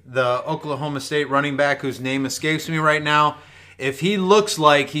agree. The Oklahoma State running back, whose name escapes me right now, if he looks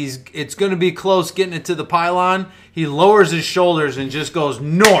like it's going to be close getting it to the pylon, he lowers his shoulders and just goes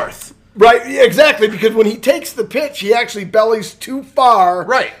north. Right, exactly, because when he takes the pitch, he actually bellies too far.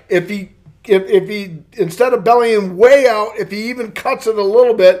 Right. If he instead of bellying way out, if he even cuts it a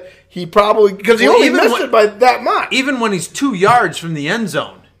little bit, he probably, because he only missed it by that much. Even when he's 2 yards from the end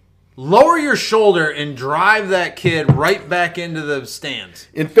zone, lower your shoulder and drive that kid right back into the stands.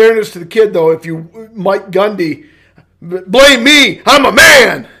 In fairness to the kid, though, if you Mike Gundy, blame me, I'm a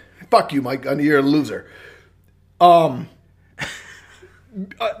man. Fuck you, Mike Gundy, you're a loser.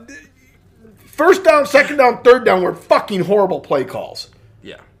 First down, second down, third down were fucking horrible play calls.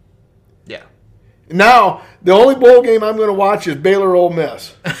 Yeah. Now, the only bowl game I'm going to watch is Baylor-Ole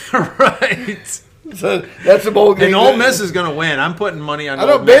Miss. Right. So that's the bowl game. And Ole Miss is going to win. I'm putting money on Ole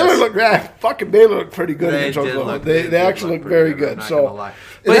Miss. I know Baylor looked pretty good they against Oklahoma. Look, they actually look very good. So, but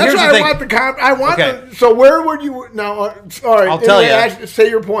that's here's why the thing. I want so where would you now? All right, I'll tell you. Say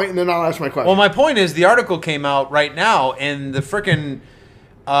your point, and then I'll ask my question. Well, my point is the article came out right now, and the frickin'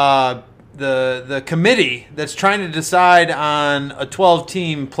 the committee that's trying to decide on a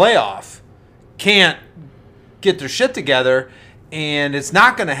 12-team playoff can't get their shit together, and it's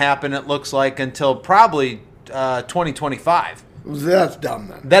not going to happen, it looks like, until probably 2025. That's dumb,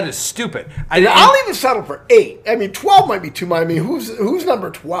 then. That is stupid. I'll even settle for 8. I mean, 12 might be too much. I mean, who's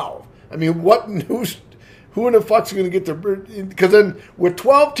number 12? I mean, who in the fuck's going to get their... Because then with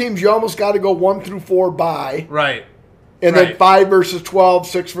 12 teams, you almost got to go 1 through 4 bye. Right. And then 5 versus 12,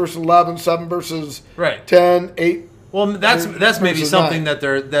 6 versus 11, 7 versus 10, 8... Well, that's maybe something 9.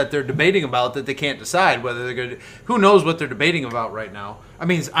 that they're debating about that they can't decide whether they're going to. Who knows what they're debating about right now? I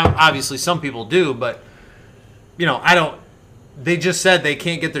mean, obviously some people do, but I don't. They just said they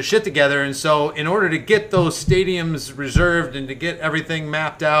can't get their shit together, and so in order to get those stadiums reserved and to get everything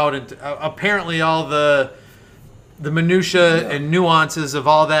mapped out, and apparently all the minutia and nuances of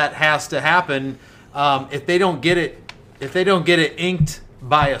all that has to happen. If they don't get it inked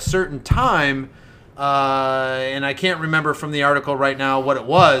by a certain time. And I can't remember from the article right now what it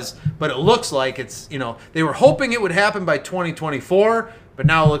was, but it looks like it's, they were hoping it would happen by 2024, but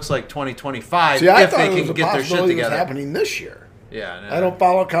now it looks like 2025 See, if they can get their shit together. It's happening this year. Yeah. No. I don't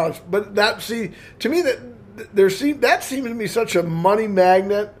follow college, but to me that seems to be such a money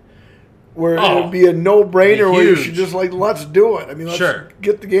magnet where it would be a no-brainer where you should just let's do it. I mean, let's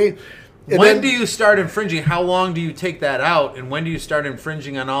get the game. And when do you start infringing? How long do you take that out? And when do you start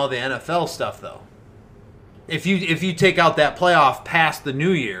infringing on all the NFL stuff, though? If you take out that playoff past the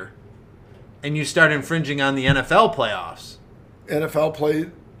new year, and you start infringing on the NFL playoffs, NFL play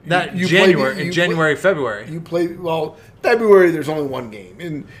January, February. You play February. There's only one game,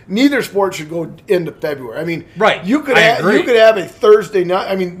 and neither sport should go into February. I mean, right? You could have a Thursday night.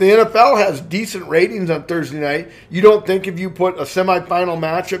 I mean, the NFL has decent ratings on Thursday night. You don't think if you put a semifinal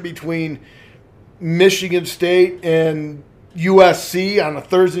matchup between Michigan State and USC on a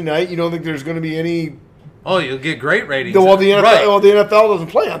Thursday night, you don't think there's going to be any? Oh, you'll get great ratings. Well, the NFL doesn't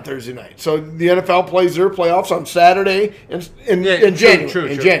play on Thursday night, so the NFL plays their playoffs on Saturday in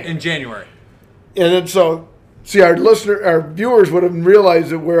January. In January. And then our viewers would have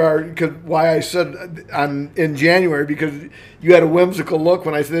realized that why I said in January, because you had a whimsical look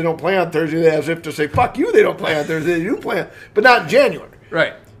when I said they don't play on Thursday, as if to say fuck you, they don't play on Thursday, they do play but not in January.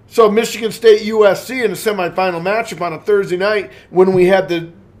 Right. So Michigan State USC in a semifinal matchup on a Thursday night when we had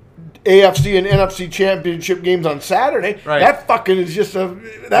the AFC and NFC championship games on Saturday. Right. That fucking is just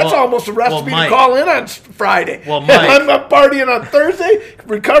that's almost a recipe Mike, to call in on Friday. Well, Mike, I'm partying on Thursday,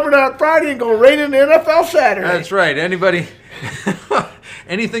 recovering on Friday, and going right into NFL Saturday. That's right.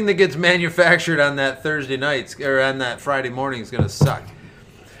 Anything that gets manufactured on that Thursday night or on that Friday morning is going to suck.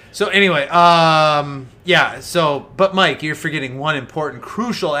 So anyway, yeah. So, but Mike, you're forgetting one important,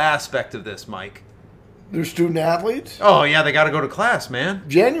 crucial aspect of this, Mike. They're student athletes. Oh yeah, they got to go to class, man.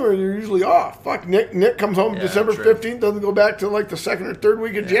 January they're usually off. Fuck, Nick comes home December true. 15th, doesn't go back to like the second or third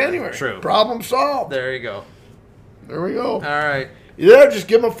week of January. True. Problem solved. There you go. There we go. All right. Yeah, just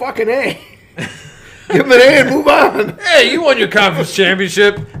give him a fucking A. Give him an A and move on. Hey, you won your conference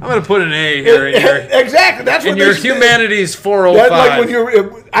championship. I'm going to put an A here in your Exactly. That's what in your humanities 405. That's like when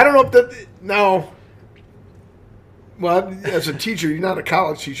you're. I don't know if that now. Well, as a teacher, you're not a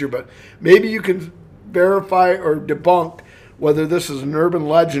college teacher, but maybe you can verify or debunk whether this is an urban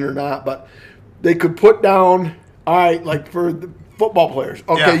legend or not. But they could put down, all right, like for the football players.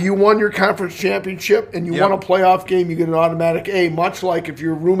 Okay, you won your conference championship and you won a playoff game, you get an automatic A, much like if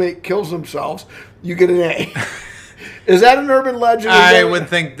your roommate kills themselves, you get an A. Is that an urban legend? I would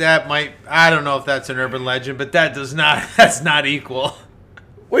think that might. I don't know if that's an urban legend, but that's not equal.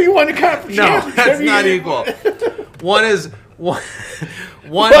 Well, you won your conference championship. No, that's not equal. One is one.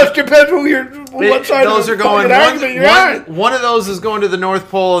 Well, it depends what side those of are the going. argument you're on. One of those is going to the North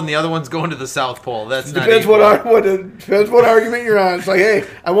Pole, and the other one's going to the South Pole. That's not depends equal. depends what argument you're on. It's like, hey,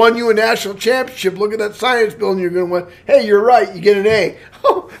 I won you a national championship. Look at that science bill, and you're going to win. Hey, you're right. You get an A.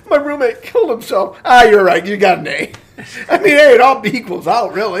 Oh, my roommate killed himself. Ah, you're right. You got an A. I mean, hey, it all equals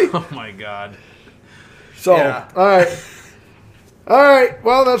out, really. Oh my God. So, Yeah. All right.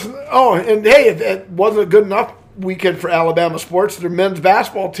 Well, that's. Oh, and hey, if it wasn't a good enough weekend for Alabama sports, their men's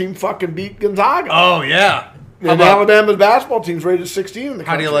basketball team fucking beat Gonzaga. Oh yeah. And Alabama's basketball team's rated 16 in the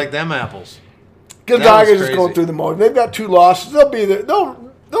country. How do you like them apples? Gonzaga's just going through the motion. They've got 2 losses. They'll be there.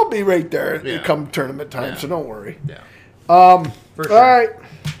 They'll be right there come tournament time. So don't worry. Yeah. For sure. All right.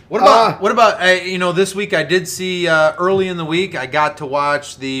 What about this week I did see early in the week I got to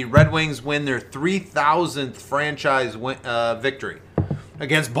watch the Red Wings win their 3,000th franchise victory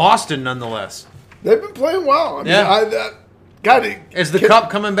against Boston, nonetheless. They've been playing well. I mean, is the cup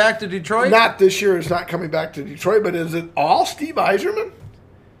coming back to Detroit? Not this year. It's not coming back to Detroit. But is it all Steve Yzerman?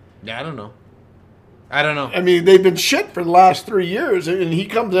 Yeah, I don't know. I mean, they've been shit for the last 3 years, and he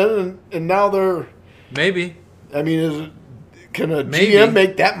comes in, and now they're maybe. I mean, can a GM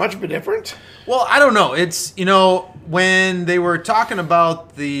make that much of a difference? Well, I don't know. It's when they were talking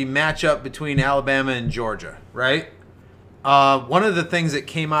about the matchup between Alabama and Georgia, right? One of the things that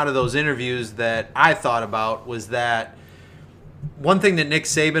came out of those interviews that I thought about was that one thing that Nick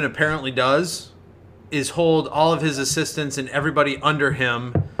Saban apparently does is hold all of his assistants and everybody under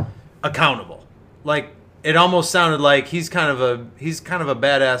him accountable. Like, it almost sounded like he's kind of a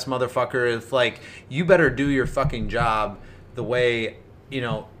badass motherfucker. If like, you better do your fucking job the way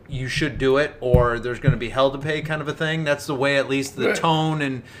you should do it, or there's going to be hell to pay, kind of a thing. That's the way, at least the tone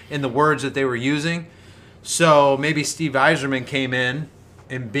and the words that they were using. So maybe Steve Yzerman came in,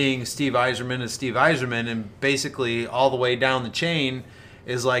 and being Steve Yzerman is Steve Yzerman, and basically all the way down the chain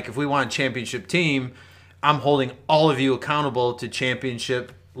is like, if we want a championship team, I'm holding all of you accountable to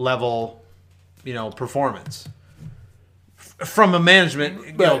championship level, performance. From a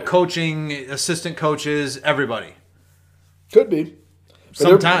management, coaching, assistant coaches, everybody. Could be. But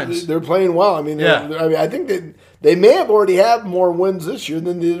sometimes they're playing well. I mean, I think that they may have already had more wins this year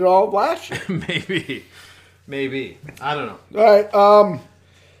than they did all of last year. Maybe. I don't know. All right.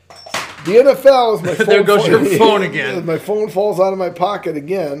 The NFL is my phone. There goes your phone again. My phone falls out of my pocket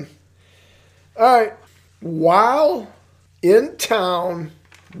again. All right. While in town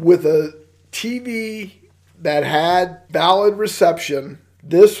with a TV that had valid reception,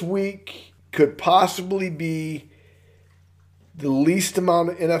 this week could possibly be the least amount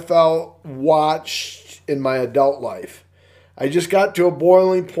of NFL watched in my adult life. I just got to a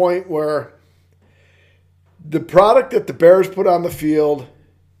boiling point where the product that the Bears put on the field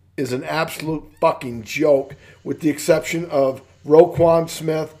is an absolute fucking joke, with the exception of Roquan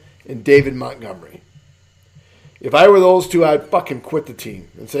Smith and David Montgomery. If I were those two, I'd fucking quit the team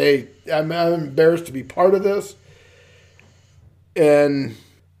and say, hey, I'm embarrassed to be part of this. And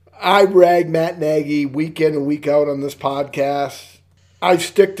I rag Matt Nagy week in and week out on this podcast. I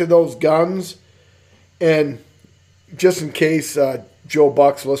stick to those guns. And just in case Joe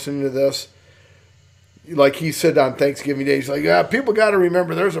Buck's listening to this, like he said on Thanksgiving Day, he's like, people got to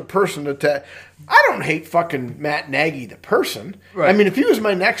remember there's a person to I don't hate fucking Matt Nagy, the person. Right. I mean, if he was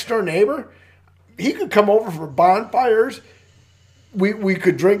my next door neighbor, he could come over for bonfires, we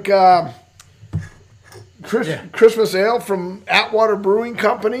could drink Christmas ale from Atwater Brewing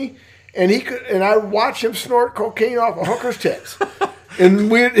Company, and I would watch him snort cocaine off a hooker's tits.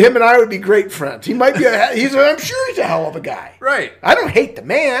 And him and I would be great friends. He might be I'm sure he's a hell of a guy. Right. I don't hate the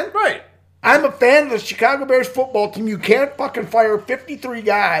man. Right. I'm a fan of the Chicago Bears football team. You can't fucking fire 53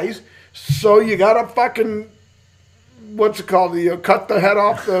 guys, so you gotta fucking, what's it called? You cut the head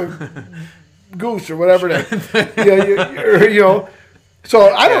off the goose or whatever it is.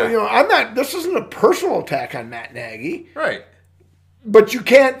 So I don't, I'm not, this isn't a personal attack on Matt Nagy. Right. But you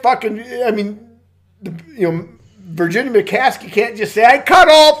can't fucking, Virginia McCaskey can't just say, I cut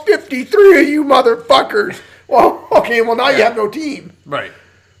all 53 of you motherfuckers. Well, okay, now you have no team. Right.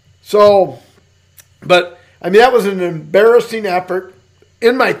 So, but, that was an embarrassing effort.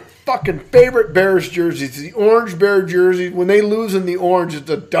 In my fucking favorite Bears jerseys, the orange Bear jersey, when they lose in the orange, it's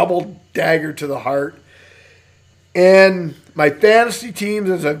a double dagger to the heart. And my fantasy teams,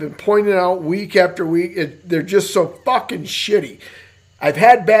 as I've been pointing out week after week, they're just so fucking shitty. I've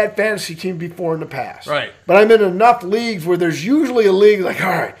had bad fantasy teams before in the past. Right. But I'm in enough leagues where there's usually a league like, all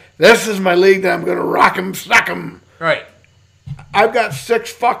right, this is my league that I'm going to rock 'em, stock 'em. Right. I've got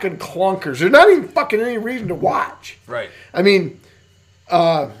 6 fucking clunkers. There's not even fucking any reason to watch. Right. Jimmy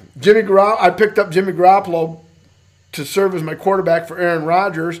Garoppolo, I picked up Jimmy Garoppolo to serve as my quarterback for Aaron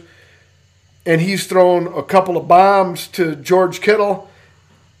Rodgers, and he's thrown a couple of bombs to George Kittle.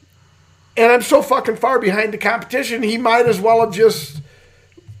 And I'm so fucking far behind the competition, he might as well have just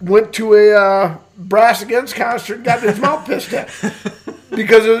went to a Brass Against concert and got his mouth pissed at.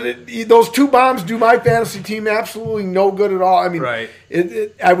 Because those 2 bombs do my fantasy team absolutely no good at all. Right.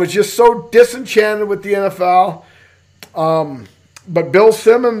 I was just so disenchanted with the NFL. But Bill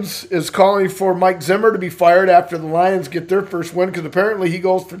Simmons is calling for Mike Zimmer to be fired after the Lions get their first win, because apparently he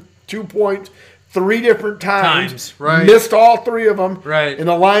goes for 2 points 3 different times. Right. Missed all 3 of them. Right. And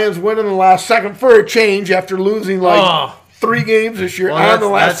the Lions win in the last second for a change after losing 3 games this year on the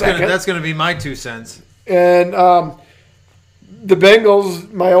last second. That's going to be my 2 cents. And the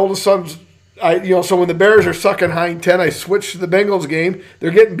Bengals, my oldest son's, so when the Bears are sucking hind 10, I switch to the Bengals game.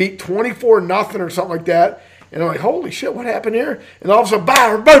 They're getting beat 24-0 or something like that. And I'm like, holy shit, what happened here? And all of a sudden,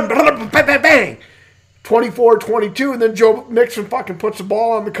 bang, bang, 24-22, and then Joe Mixon fucking puts the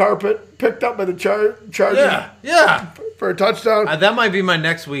ball on the carpet, picked up by the Chargers. Yeah. For a touchdown. That might be my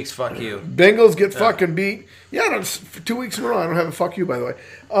next week's fuck you. Bengals get fucking beat. Yeah, that's for 2 weeks in a row. I don't have a fuck you, by the way.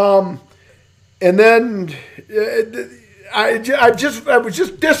 And then I was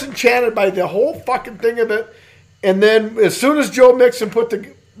just disenchanted by the whole fucking thing of it. And then as soon as Joe Mixon put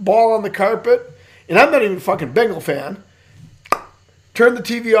the ball on the carpet, and I'm not even a fucking Bengal fan, turned the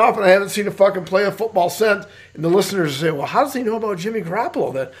TV off, and I haven't seen a fucking play of football since. And the listeners say, well, how does he know about Jimmy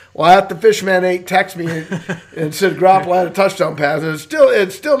Garoppolo then? Well, at the Fishman 8 text me and said Garoppolo had a touchdown pass, and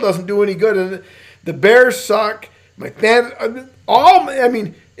it still doesn't do any good. And the Bears suck. My fans,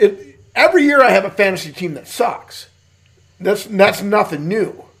 every year I have a fantasy team that sucks. That's nothing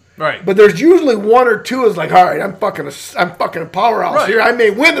new. Right. But there's usually 1 or 2 is like, all right, I'm fucking a powerhouse here. I may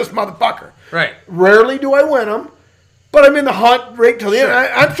win this motherfucker. Right. Rarely do I win them. But I'm in the hunt right till the end.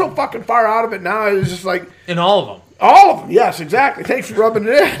 I'm so fucking far out of it now. It's just like in all of them. All of them, yes, exactly. Thanks for rubbing it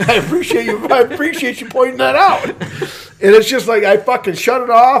in. I appreciate you. I appreciate you pointing that out. And it's just like I fucking shut it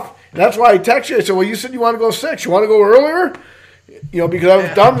off. And that's why I text you. I said, "Well, you said you want to go 6. You want to go earlier?" Because I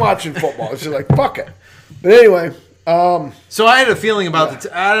was done watching football. It's just like fuck it. But anyway. So I had a feeling about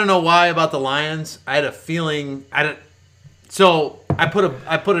I don't know why about the Lions. I had a feeling So I put a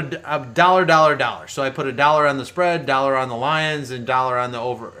dollar. So I put $1 on the spread, $1 on the Lions, and $1 on the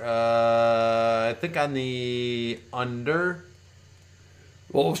over. I think on the under.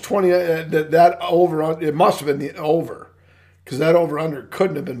 Well, it was 20. That over. It must have been the over, because that over under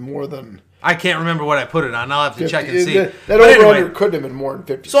couldn't have been more than. I can't remember what I put it on. I'll have to 50, check and see. That over under couldn't have been more than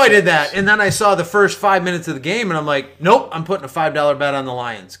 50. So I did that, and then I saw the first 5 minutes of the game, and I'm like, nope, I'm putting a $5 bet on the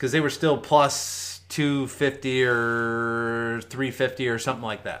Lions, because they were still plus 250 or 350 or something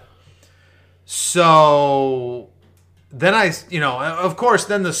like that. So then of course,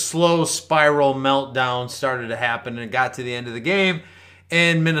 then the slow spiral meltdown started to happen, and it got to the end of the game,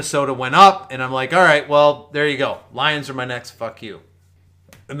 and Minnesota went up, and I'm like, all right, well, there you go. Lions are my next fuck you.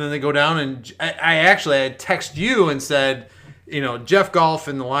 And then they go down, and I text you and said, Jeff Goff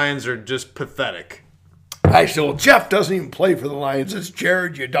and the Lions are just pathetic. I said, well, Jeff doesn't even play for the Lions. It's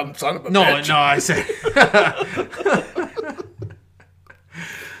Jared, you dumb son of a bitch. No, I said.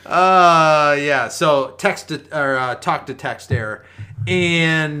 Yeah. So talk to text error,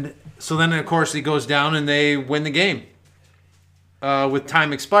 and so then of course he goes down and they win the game with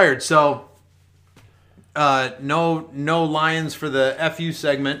time expired. So No Lions for the FU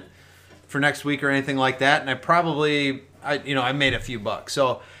segment for next week or anything like that. And I made a few bucks.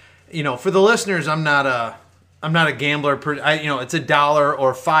 So, for the listeners, I'm not a gambler. It's $1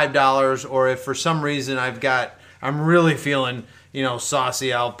 or $5, or if for some reason I'm really feeling,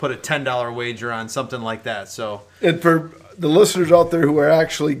 saucy, I'll put a $10 wager on something like that. So, and for the listeners out there who are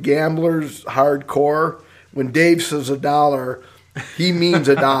actually gamblers, hardcore, when Dave says $1, he means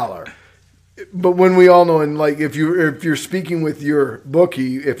 $1. But when we all know, and like if you're speaking with your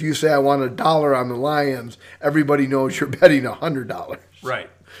bookie, if you say I want $1 on the Lions, everybody knows you're betting $100. Right.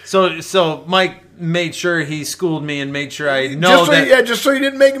 So Mike made sure he schooled me and made sure I know just so you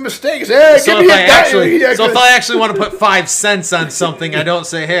didn't make a mistake. Hey, so if I actually want to put 5 cents on something, I don't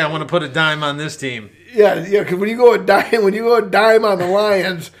say, hey, I want to put a dime on this team. Yeah, because when you go a dime on the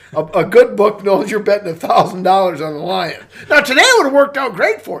Lions, a good book knows you're betting $1,000 on the Lions. Now today would have worked out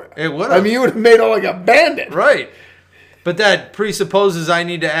great for you. It would have. I mean, you would have made out like a bandit, right? But that presupposes I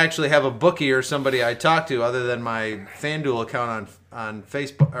need to actually have a bookie or somebody I talk to other than my FanDuel account on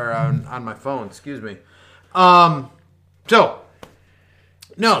Facebook or on my phone. Excuse me. So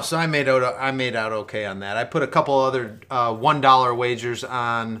I made out okay on that. I put a couple other $1 wagers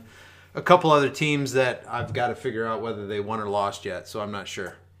on a couple other teams that I've got to figure out whether they won or lost yet, so I'm not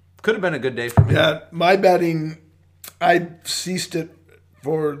sure. Could have been a good day for me. Yeah, my betting, I ceased it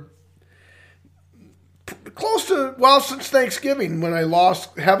for since Thanksgiving when I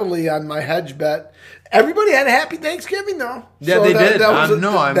lost heavily on my hedge bet. Everybody had a happy Thanksgiving though. Yeah, so they did.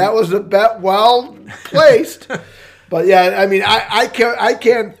 That was a bet well placed. But yeah, I mean, I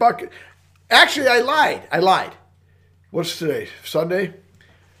can't fuck it. Actually, I lied. What's today? Sunday?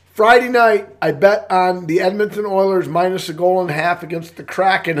 Friday night, I bet on the Edmonton Oilers minus a goal and a half against the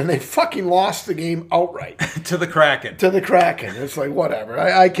Kraken, and they fucking lost the game outright. To the Kraken. It's like, whatever.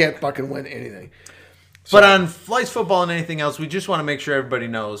 I can't fucking win anything. So, but on Flights Football and anything else, we just want to make sure everybody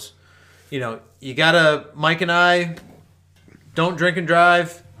knows, you got to, Mike and I, don't drink and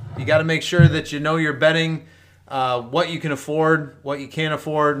drive. You got to make sure that you know you're betting what you can afford, what you can't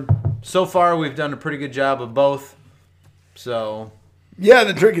afford. So far, we've done a pretty good job of both. So... yeah,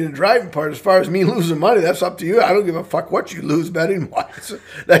 the drinking and driving part, as far as me losing money, that's up to you. I don't give a fuck what you lose betting.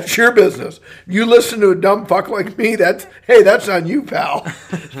 That's your business. You listen to a dumb fuck like me, that's on you, pal.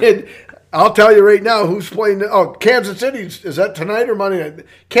 And I'll tell you right now who's playing. Kansas City, is that tonight or Monday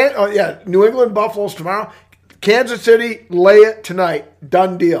night? New England Buffalo's tomorrow. Kansas City, lay it tonight.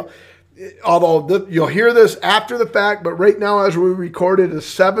 Done deal. Although you'll hear this after the fact, but right now as we record it is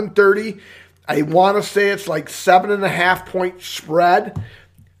 7:30. I want to say it's like 7.5 point spread.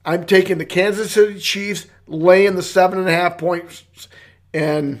 I'm taking the Kansas City Chiefs, laying the 7.5 points,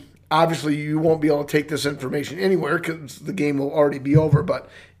 and obviously you won't be able to take this information anywhere because the game will already be over. But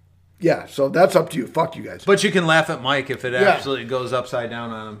yeah, so that's up to you. Fuck you guys. But you can laugh at Mike if it absolutely goes upside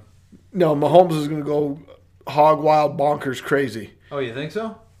down on him. No, Mahomes is going to go hog wild, bonkers, crazy. Oh, you think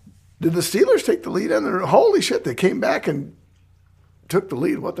so? Did the Steelers take the lead on there? Holy shit! They came back and took the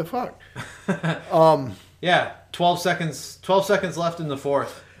lead. What the fuck? Yeah, 12 seconds left in the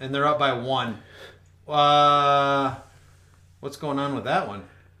fourth, and they're up by 1. What's going on with that one?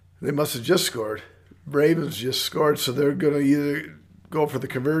 They must have just scored. Ravens just scored, so they're going to either go for the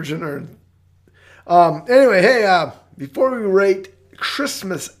conversion or... Anyway, hey, before we rate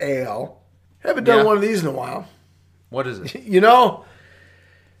Christmas ale, haven't done one of these in a while. What is it? You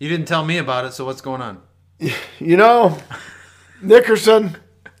didn't tell me about it, so what's going on? Nickerson,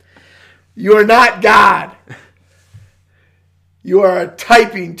 you are not God. You are a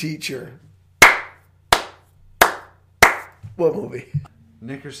typing teacher. What movie?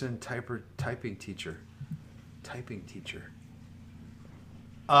 Nickerson, typing teacher. Typing teacher.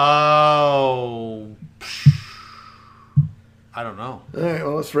 Oh. I don't know. All right,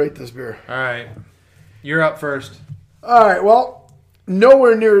 well, let's rate this beer. All right. You're up first. All right, well,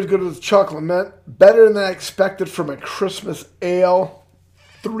 nowhere near as good as Chocolate Mint. Better than I expected from a Christmas ale.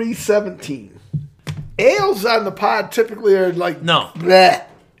 317. Ales on the pod typically are like bleh.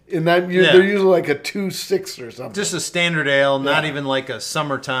 And they're usually like a 2.6 or something. Just a standard ale, not even like a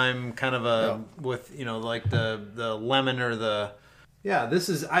summertime kind of with like the lemon or the this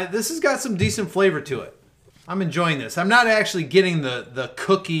has got some decent flavor to it. I'm enjoying this. I'm not actually getting the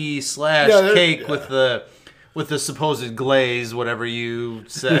cookie / cake with the supposed glaze, whatever you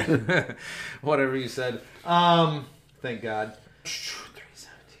said. Whatever you said. Thank God.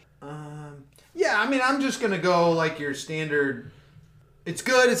 317. I mean, I'm just going to go like your standard. It's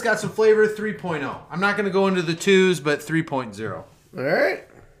good. It's got some flavor. 3.0. I'm not going to go into the 2s, but 3.0. All right.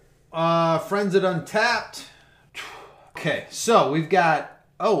 Friends at Untapped. Okay, so we've got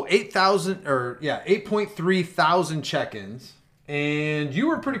Oh, 8,000 or 8.3 thousand check-ins. And you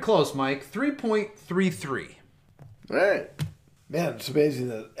were pretty close, Mike. 3.33. All right. Man, it's amazing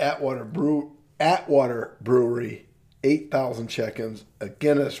that Atwater Brewery, 8,000 check-ins. A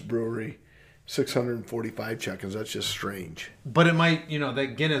Guinness Brewery, 645 check-ins. That's just strange. But it might,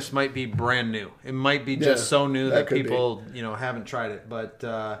 that Guinness might be brand new. It might be just so new that people, haven't tried it. But,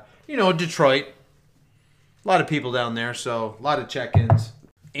 Detroit, a lot of people down there, so a lot of check-ins.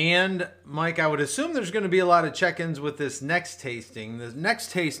 And, Mike, I would assume there's going to be a lot of check-ins with this next tasting. The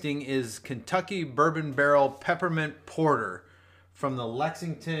next tasting is Kentucky Bourbon Barrel Peppermint Porter from the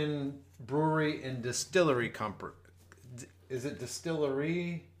Lexington Brewery and Distillery Company. Is it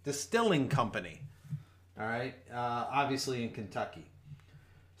distillery? Distilling Company. All right. Obviously in Kentucky.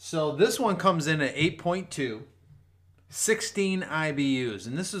 So this one comes in at 8.2, 16 IBUs.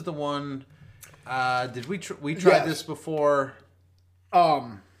 And this is the one, did we tried this before?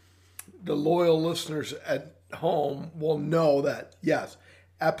 The loyal listeners at home will know that, yes,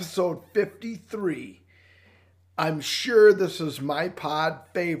 episode 53, I'm sure this is my pod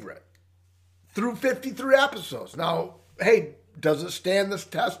favorite through 53 episodes. Now, hey, does it stand this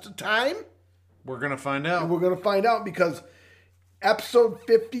test of time? We're going to find out. We're going to find out because episode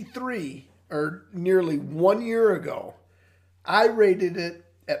 53, or nearly 1 year ago, I rated it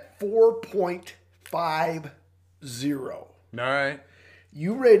at 4.50. All right.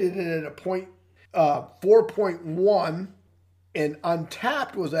 You rated it at 4.1, and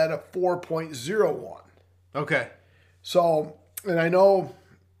Untapped was at a 4.01. Okay. So, and I know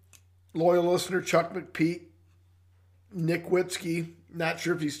loyal listener Chuck McPeak, Nick Witzke, not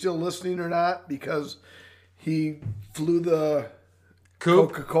sure if he's still listening or not because he flew the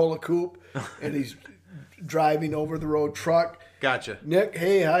Coca-Cola coupe and he's driving over the road truck. Gotcha. Nick,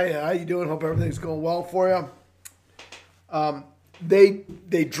 hey, hi, how you doing? Hope everything's going well for you. They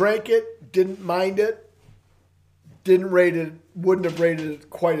drank it, didn't mind it, wouldn't have rated it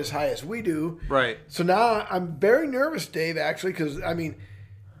quite as high as we do. Right. So now I'm very nervous, Dave, actually, because,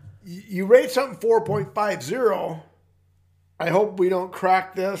 you rate something 4.50. I hope we don't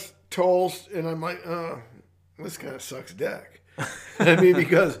crack this toast, and I'm like, this kind of sucks dick.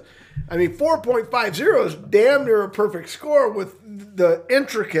 Because 4.50 is damn near a perfect score with the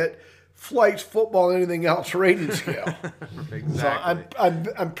intricate flights, football, and anything else rating scale. Exactly. So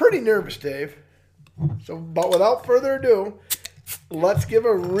I'm pretty nervous, Dave. So, but without further ado, let's give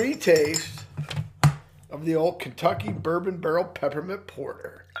a retaste of the old Kentucky Bourbon Barrel Peppermint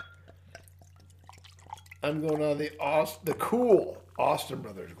Porter. I'm going on the cool Austin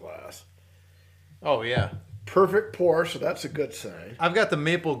Brothers glass. Oh, yeah. Perfect pour, so that's a good sign. I've got the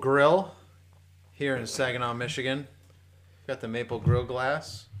Maple Grill here in Saginaw, Michigan. Got the Maple Grill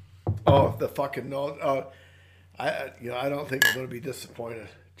glass. Oh, the fucking note. I don't think I'm going to be disappointed.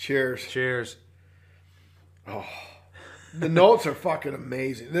 Cheers. Cheers. Oh, the notes are fucking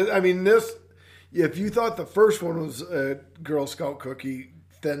amazing. This, if you thought the first one was a Girl Scout cookie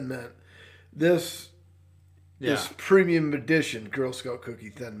Thin Mint, this is premium edition Girl Scout cookie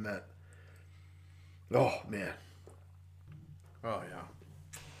Thin Mint. Oh, man. Oh,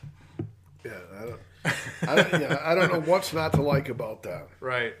 yeah. Yeah, I don't know what's not to like about that.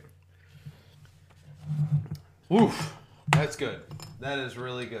 Right. Oof. That's good. That is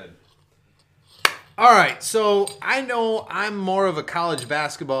really good. All right, so I know I'm more of a college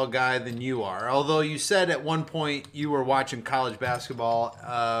basketball guy than you are, although you said at one point you were watching college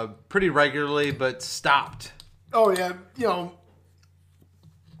basketball pretty regularly, but stopped. Oh, yeah.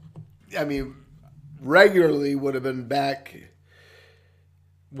 Regularly would have been back...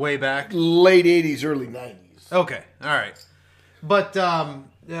 Way back? Late 80s, early 90s. Okay, all right. But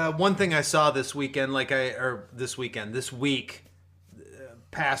one thing I saw this weekend,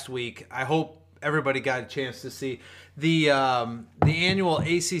 past week, I hope everybody got a chance to see the annual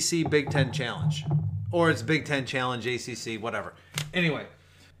ACC Big Ten Challenge, or it's Big Ten Challenge, ACC, whatever. Anyway,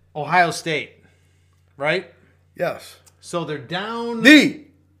 Ohio State, right? Yes. So they're down. The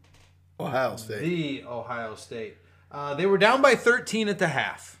Ohio State. They were down by 13 at the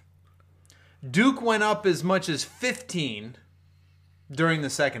half. Duke went up as much as 15 during the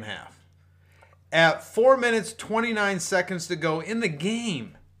second half. At 4 minutes, 29 seconds to go in the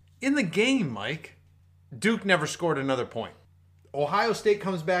game, Mike, Duke never scored another point. Ohio State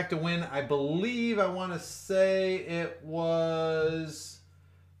comes back to win. I want to say it was...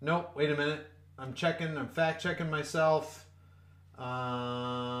 Nope, wait a minute. I'm fact-checking myself. Come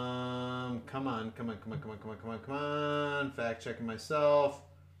on. Fact-checking myself.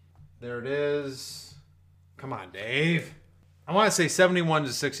 There it is. Come on, Dave. I want to say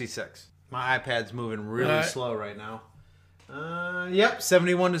 71-66. My iPad's moving really slow right now. Yep,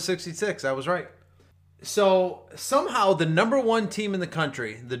 71-66. I was right. So somehow the number one team in the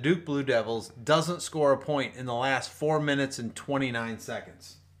country, the Duke Blue Devils, doesn't score a point in the last 4 minutes and 29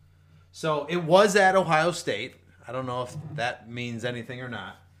 seconds. So it was at Ohio State. I don't know if that means anything or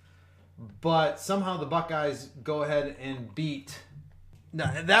not. But somehow the Buckeyes go ahead and beat.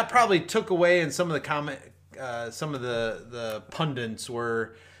 Now, that probably took away, and some of the pundits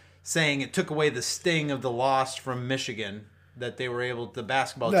were saying it took away the sting of the loss from Michigan, that they were able. The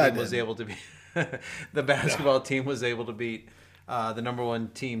basketball team was able to be. The basketball team was able to beat the number one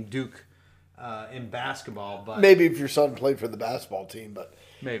team, Duke, in basketball. But maybe if your son played for the basketball team, but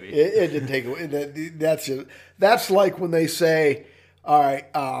maybe it didn't take away. That's like when they say, "All right,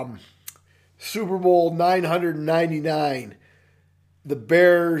 Super Bowl 999, the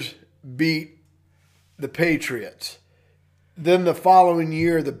Bears beat the Patriots." Then the following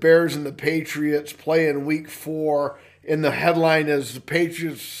year, the Bears and the Patriots play in Week 4. And the headline is the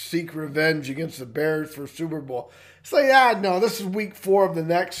Patriots seek revenge against the Bears for Super Bowl. It's like, no, this is week 4 of the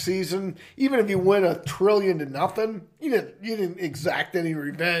next season. Even if you win $1 trillion to nothing, you didn't exact any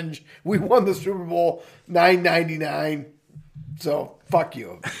revenge. We won the Super Bowl $9.99, so fuck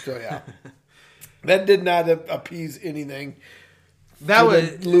you. So yeah, that did not appease anything. That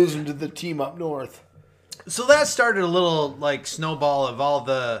was losing to the team up north. So that started a little like snowball of all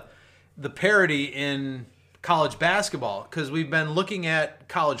the parity in college basketball, because we've been looking at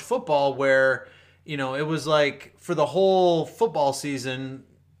college football where, it was like for the whole football season,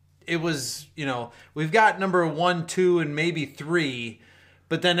 it was, we've got number 1, 2, and maybe 3,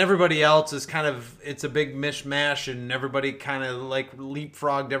 but then everybody else is kind of, it's a big mishmash, and everybody kind of like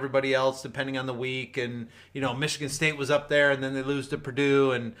leapfrogged everybody else depending on the week. And, Michigan State was up there, and then they lose to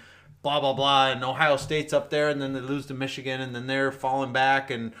Purdue, and blah, blah, blah, and Ohio State's up there, and then they lose to Michigan, and then they're falling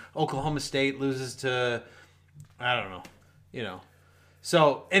back, and Oklahoma State loses to, I don't know,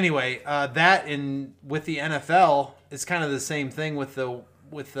 So anyway, that with the NFL, it's kind of the same thing with the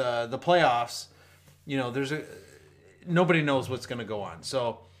playoffs. Nobody knows what's going to go on.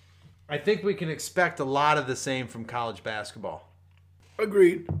 So I think we can expect a lot of the same from college basketball.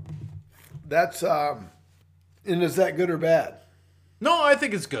 Agreed. That's and is that good or bad? No, I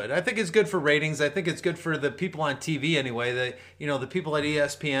think it's good. I think it's good for ratings. I think it's good for the people on TV anyway. The people at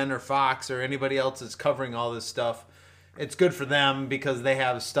ESPN or Fox or anybody else that's covering all this stuff. It's good for them because they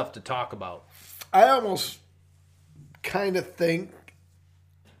have stuff to talk about. I almost kind of think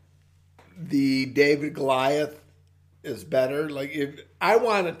the David Goliath is better. Like, if I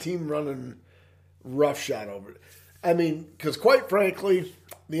want a team running roughshod over it. I mean, because quite frankly,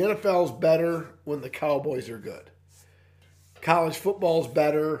 the NFL is better when the Cowboys are good. College football is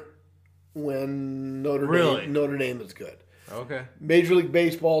better when Notre Dame is good. Okay. Major League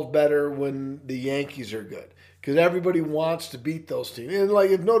Baseball is better when the Yankees are good, because everybody wants to beat those teams. And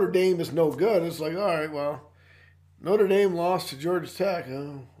like, if Notre Dame is no good, it's like, all right, well, Notre Dame lost to Georgia Tech.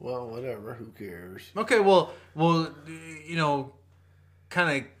 Oh, well, whatever. Who cares? Okay. Well,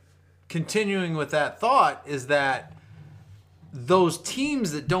 kind of continuing with that thought is that those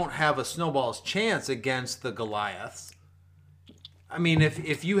teams that don't have a snowball's chance against the Goliaths. I mean,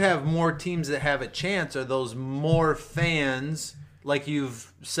 if you have more teams that have a chance, are those more fans, like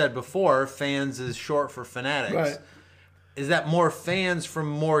you've said before, fans is short for fanatics. Right. Is that more fans from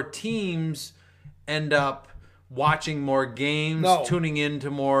more teams end up watching more games, tuning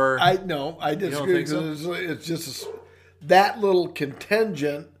into more? I disagree. So? It's just that little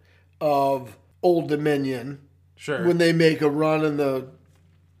contingent of Old Dominion. Sure. When they make a run in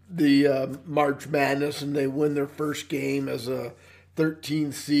the March Madness and they win their first game as a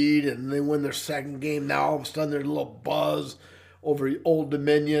 13th seed, and they win their second game. Now all of a sudden there's a little buzz over Old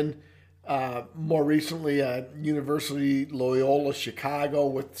Dominion. More recently, University Loyola Chicago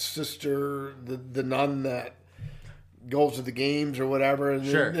with Sister, the nun that goes to the games or whatever. And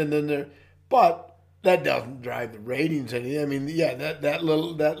sure. But that doesn't drive the ratings any. I mean, yeah, that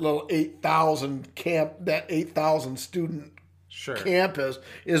little 8,000 camp, that 8,000 student campus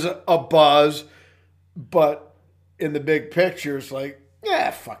is a buzz, but in the big picture, it's like,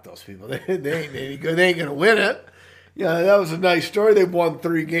 yeah, fuck those people. They ain't any good. They ain't gonna win it. Yeah, that was a nice story. They won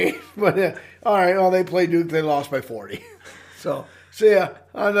 3 games, but all right. Well, they played Duke. They lost by 40. So yeah,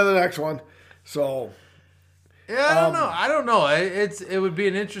 on to the next one. So. Yeah, I don't know. It would be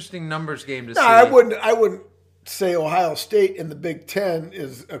an interesting numbers game to see. I wouldn't say Ohio State in the Big Ten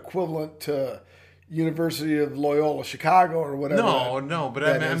is equivalent to University of Loyola Chicago or whatever. No, but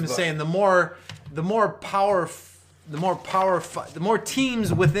I'm saying the more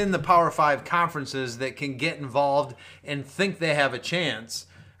teams within the Power 5 conferences that can get involved and think they have a chance.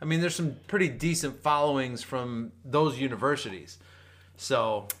 I mean, there's some pretty decent followings from those universities.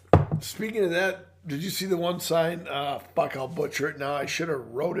 So, Speaking of that, did you see the one sign? I'll butcher it now. I should have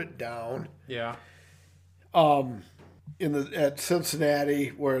wrote it down. yeah. At Cincinnati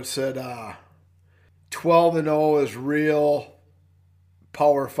where it said 12-0 is real,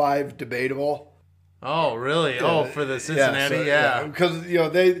 Power 5 debatable. Oh, really? Oh, for the Cincinnati, yeah. Because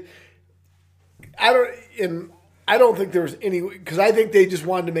I don't think there was any, because I think they just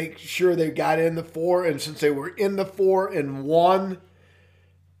wanted to make sure they got in the 4, and since they were in the 4 and won,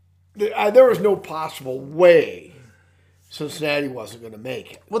 there was no possible way Cincinnati wasn't going to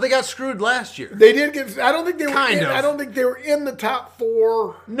make it. Well, they got screwed last year. They did get. I don't think they were. Kind of. I don't think they were in the top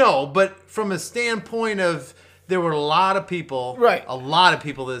 4. No, but from a standpoint of there were a lot of people, Right. A lot of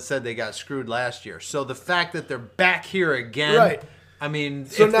people that said they got screwed last year. So the fact that they're back here again, Right. I mean,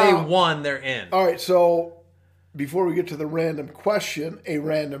 So if now- they won, they're in. All right. So before we get to the random question, a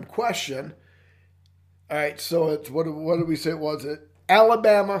random question. All right. So it's what did we say it was? It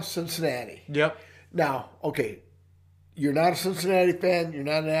Alabama, Cincinnati. Yep. Now, okay. You're not a Cincinnati fan. You're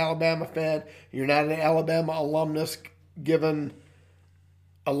not an Alabama fan. You're not an Alabama alumnus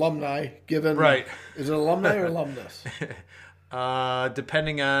alumni. Right. Is it alumni or alumnus?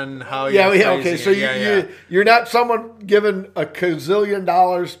 Depending on how Yeah, you're okay. phrasing So it. you're not someone giving a gazillion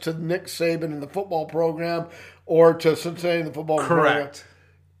dollars to Nick Saban in the football program or to Cincinnati in the football program. Correct.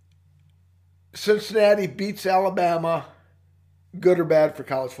 Cincinnati beats Alabama. Good or bad for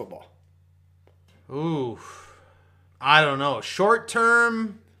college football? Ooh, I don't know. Short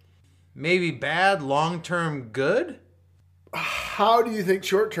term, maybe bad. Long term, good. How do you think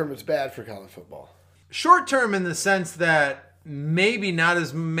short term is bad for college football? Short term in the sense that maybe not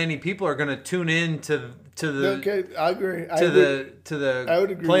as many people are going to tune in to the Okay, I agree. to the I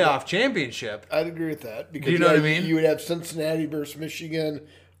would agree with playoff championship. I'd agree with that because Do you know what I mean? You would have Cincinnati versus Michigan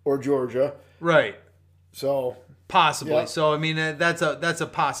or Georgia. Right. So Possibly. Yeah. So I mean that's a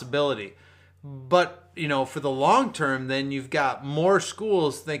possibility. But, for the long term, then you've got more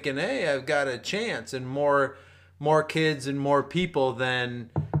schools thinking, "Hey, I've got a chance," and more kids and more people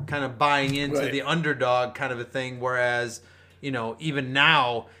than kind of buying into Right. the underdog kind of a thing. Whereas, even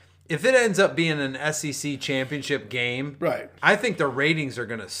now, if it ends up being an SEC championship game, Right. I think the ratings are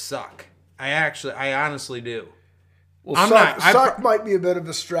going to suck. I honestly do. well, I'm suck, not- I suck pro- might be a bit of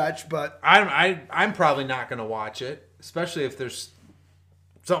a stretch, but I'm probably not going to watch it, especially if there's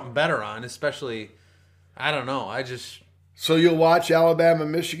something better on. Especially, I don't know. so you'll watch Alabama,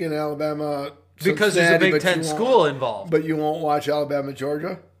 Michigan, Alabama, Because there's a Cincinnati, Big but Ten you won't- school involved. but you won't watch Alabama,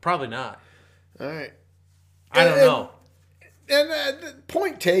 Georgia. Probably not. All right. I don't know. And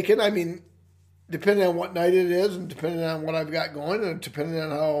point taken. I mean, depending on what night it is, and depending on what I've got going, and depending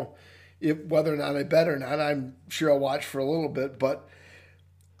on whether or not I bet or not, I'm sure I'll watch for a little bit. But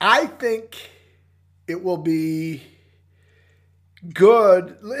I think it will be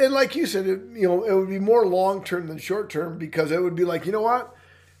good, and like you said, it would be more long term than short term because it would be like, you know what,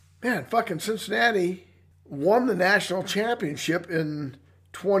 man, fucking Cincinnati won the national championship in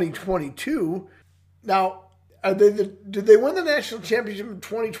 2022. Now, did they win the national championship in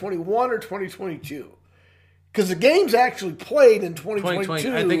 2021 or 2022? Because the game's actually played in 2022.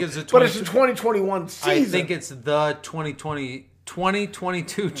 2020, I think it's a but it's the 2021 season. I think it's the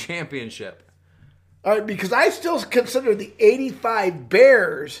 2022 championship. All right, because I still consider the 85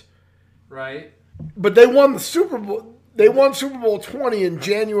 Bears, Right. but they won the Super Bowl. They won Super Bowl 20 in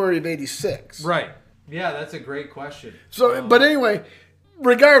January of '86. Right. Yeah, that's a great question. So, but anyway,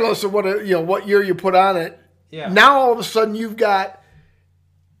 regardless of what year you put on it, Yeah. now all of a sudden you've got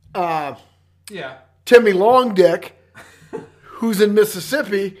Yeah. Timmy Longdick, who's in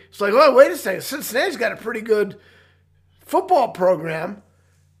Mississippi. It's like, oh, wait a second, Cincinnati's got a pretty good football program.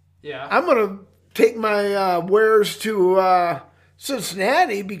 Yeah. I'm going to take my wares to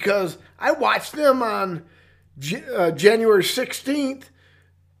Cincinnati because I watched them on January 16th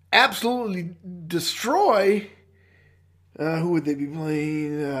absolutely destroy. Who would they be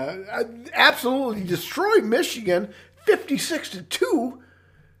playing? Absolutely destroy Michigan 56-2.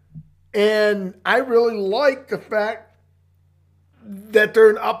 And I really like the fact that they're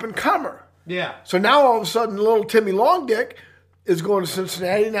an up-and-comer. Yeah. So now all of a sudden, little Timmy Longdick is going to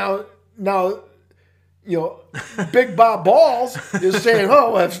Cincinnati. Now, Big Bob Balls is saying,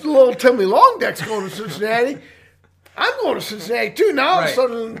 "Oh, if little Timmy Longdick's going to Cincinnati, I'm going to Cincinnati too." Now all of a Right.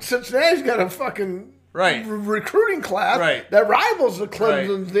 sudden, Cincinnati's got a fucking Right. recruiting class Right. that rivals the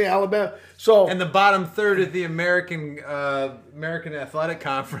Clemson's, the Alabama. So And the bottom third of the American Athletic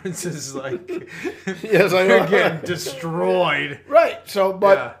Conference is like yes, I they're know. getting destroyed. Right. So,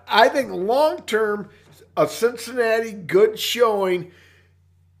 but Yeah. I think long term, a Cincinnati good showing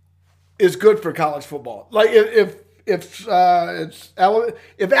is good for college football. Like if if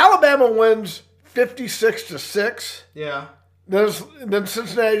if Alabama wins 56-6, Yeah. then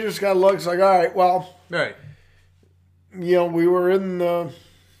Cincinnati just got to look. It's like, all right, well, Right. we're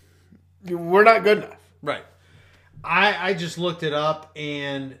not good enough. Right. I just looked it up,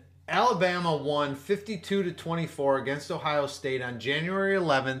 and Alabama won 52-24 against Ohio State on January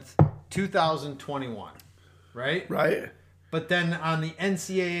 11th, 2021. Right? Right. But then on the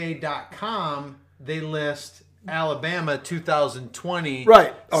NCAA.com, they list Alabama 2020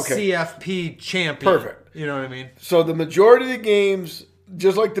 Right. Okay. CFP champion. Perfect. You know what I mean? So the majority of the games,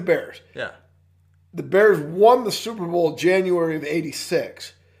 just like the Bears, Yeah. the Bears won the Super Bowl January of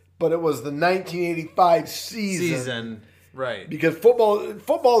 '86, but it was the 1985 season. Right. Because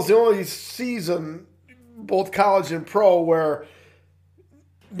football is the only season, both college and pro, where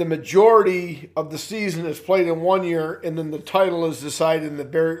the majority of the season is played in one year, and then the title is decided in the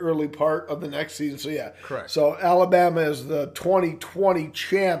very early part of the next season. So, yeah. Correct. So, Alabama is the 2020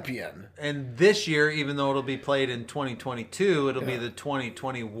 champion. And this year, even though it'll be played in 2022, it'll be the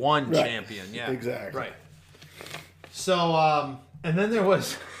 2021 Right. champion. Yeah. Exactly. Right. So, and then there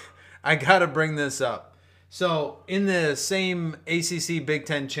was, I got to bring this up. So, in the same ACC Big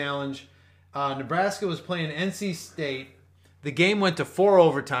Ten Challenge, Nebraska was playing NC State. The game went to 4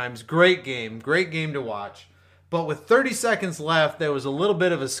 overtimes. Great game to watch. But with 30 seconds left, there was a little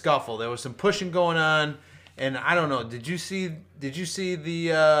bit of a scuffle. There was some pushing going on, and I don't know. Did you see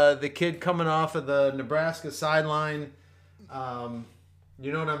the kid coming off of the Nebraska sideline?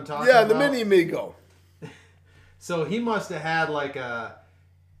 You know what I'm talking about? Yeah, the mini Migo. So he must have had a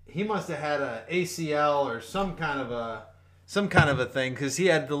ACL or some kind of a thing, because he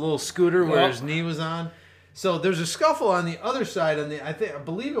had the little scooter where his knee was on. So there's a scuffle on the other side, I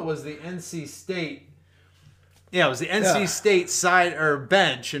believe it was the NC State. Yeah, it was the NC State side or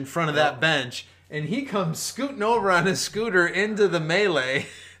bench in front of that bench, and he comes scooting over on his scooter into the melee.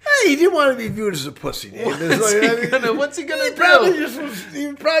 Hey, he didn't want to be viewed as a pussy. Dave. What's he gonna do? He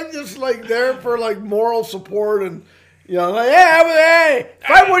was probably just like there for like moral support and like, hey, if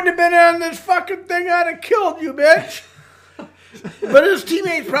I wouldn't have been on this fucking thing, I'd have killed you, bitch. But his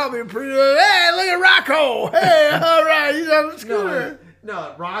teammates probably pretty. Hey, look at Rocco. Hey, all right, he's on the scooter.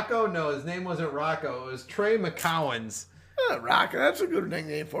 No, Rocco. No, his name wasn't Rocco. It was Trey McCowens. Rocco, that's a good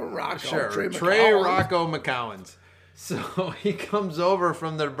nickname for him. Rocco. Sure, Trey McCowens. Rocco McCowens. So he comes over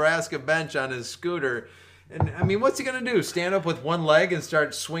from the Nebraska bench on his scooter, and I mean, what's he gonna do? Stand up with one leg and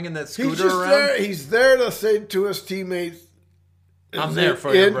start swinging that scooter around? He's there to say to his teammates, "I'm there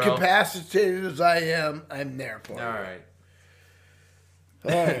for you, bro. Incapacitated as I am, I'm there for you." All right. All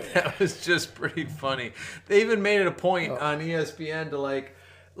right. That was just pretty funny. They even made it a point on ESPN to like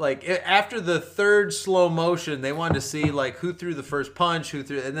after the third slow motion, they wanted to see like who threw the first punch, and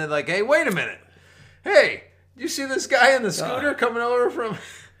then like, hey, wait a minute, hey, you see this guy in the scooter coming over from?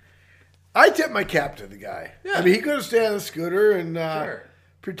 I tip my cap to the guy. Yeah. I mean, he could have stayed on the scooter and Sure.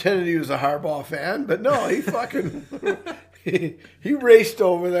 pretended he was a Harbaugh fan, but no, he fucking he raced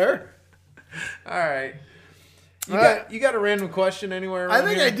over there. All right. You got a random question anywhere around I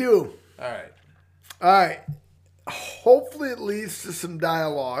think here? I do. All right. All right. Hopefully it leads to some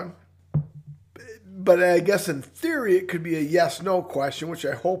dialogue. But I guess in theory it could be a yes-no question, which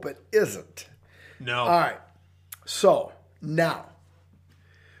I hope it isn't. No. All right. So, now,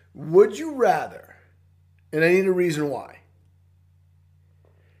 would you rather, and I need a reason why,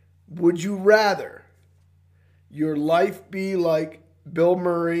 would you rather your life be like Bill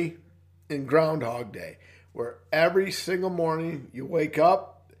Murray in Groundhog Day, where every single morning you wake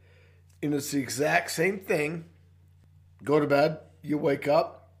up and it's the exact same thing, go to bed, you wake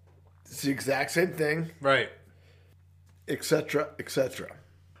up, it's the exact same thing, Right. etc., etc.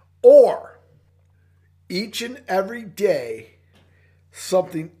 Or each and every day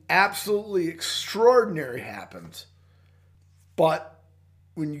something absolutely extraordinary happens, but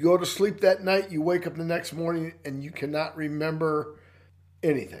when you go to sleep that night, you wake up the next morning and you cannot remember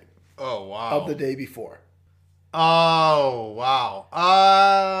anything Oh, wow. of the day before. Oh,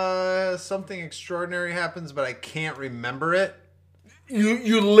 wow. Something extraordinary happens, but I can't remember it.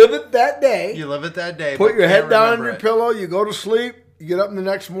 You live it that day. You live it that day. Put but your can't head down on remember your it. pillow. You go to sleep. You get up in the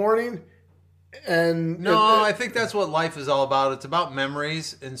next morning, and No, I think that's what life is all about. It's about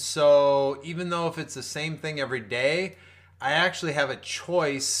memories. And so even though if it's the same thing every day, I actually have a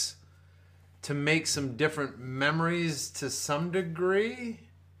choice to make some different memories to some degree.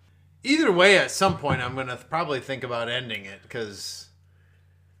 Either way, at some point, I'm going to probably think about ending it because,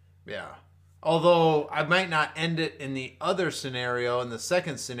 yeah. Although I might not end it in the other scenario, in the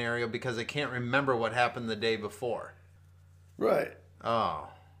second scenario, because I can't remember what happened the day before. right. Oh.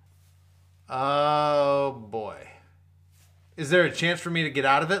 Oh, boy. Is there a chance for me to get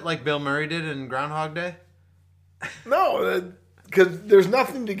out of it like Bill Murray did in Groundhog Day? No, because there's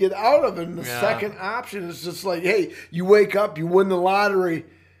nothing to get out of it. And the Yeah. second option is just like, hey, you wake up, you win the lottery.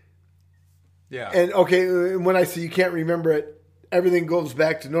 Yeah. And okay, when I say you can't remember it, everything goes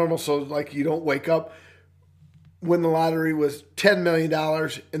back to normal. So like you don't wake up, win the lottery was $10 million,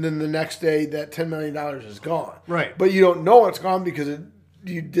 and then the next day that $10 million is gone. Right. But you don't know it's gone because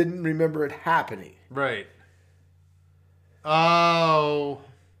you didn't remember it happening. Right. Oh.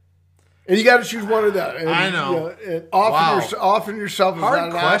 And you got to choose one of that. And, I know. You know and often yourself is not Hard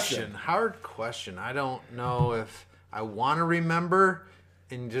an question. option. Hard question. I don't know if I want to remember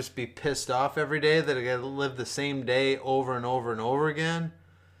and just be pissed off every day that I got to live the same day over and over and over again.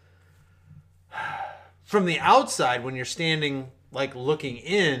 From the outside, when you're standing, like looking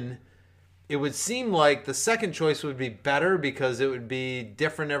in, it would seem like the second choice would be better because it would be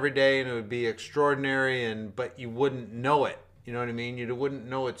different every day and it would be extraordinary, but you wouldn't know it. You know what I mean? You wouldn't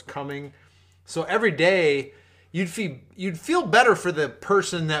know it's coming. So every day, you'd feel better for the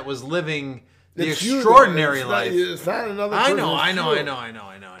person that was living the It's you, extraordinary though. life. It's not another I person, know. it's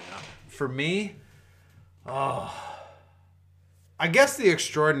you. For me, I guess the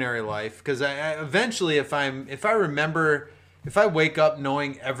extraordinary life, because I eventually, if I wake up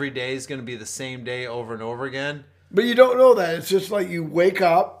knowing every day is going to be the same day over and over again. But you don't know that. It's just like you wake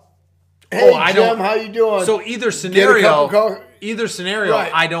up. Hey, Jim, how you doing? So either Get a cup of scenario,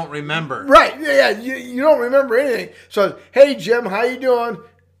 Right. I don't remember. Right. Yeah. You don't remember anything. So, hey, Jim, how you doing?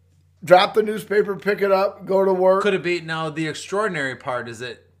 Drop the newspaper, pick it up, go to work. Could it be, now the extraordinary part is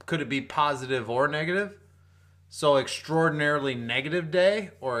could it be positive or negative? So extraordinarily negative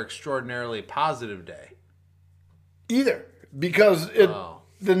day or extraordinarily positive day? Either. Because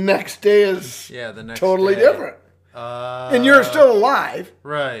the next day is the next totally day. different. And you're still alive.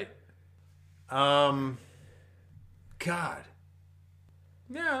 Right. God.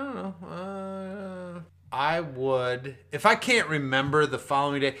 Yeah, I don't know. I would, if I can't remember the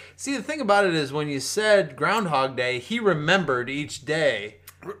following day. See, the thing about it is when you said Groundhog Day, he remembered each day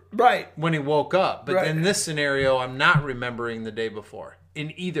Right. when he woke up. But Right. in this scenario, I'm not remembering the day before.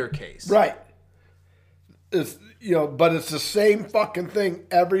 In either case. Right. It's but it's the same fucking thing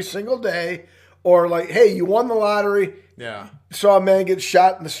every single day. Or like, hey, you won the lottery. Yeah. Saw a man get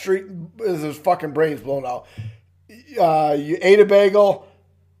shot in the street with his fucking brains blown out. You ate a bagel.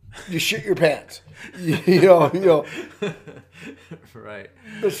 You shit your pants. you know. Right.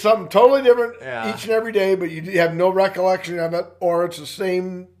 It's something totally different Yeah. each and every day, but you have no recollection of it, or it's the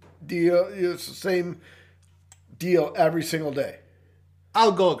same deal. It's the same deal every single day.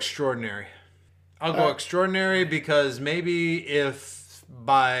 I'll go extraordinary. I'll go extraordinary because maybe if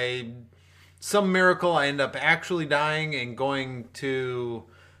by some miracle I end up actually dying and going to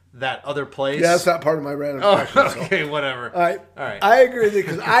that other place. Yeah, that's not part of my random question. So. Okay, whatever. All right. I agree with you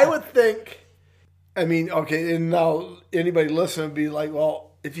because I would think, okay, and now anybody listening would be like,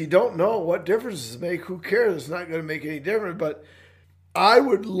 well, if you don't know, what difference does it make? Who cares? It's not going to make any difference. But I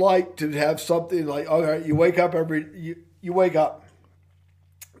would like to have something like, all right, you wake up you wake up,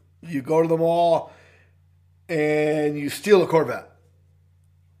 you go to the mall, and you steal a Corvette.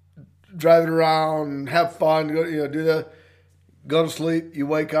 Drive it around, have fun, do that. Go to sleep, you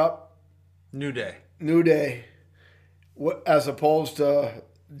wake up. New day. As opposed to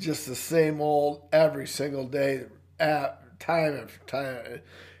just the same old every single day, time after time.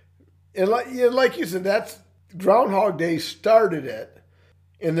 And like you said, that's Groundhog Day started it.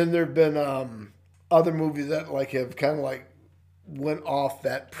 And then there have been other movies that have kind of went off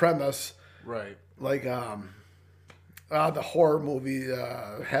that premise. Right. Like the horror movie,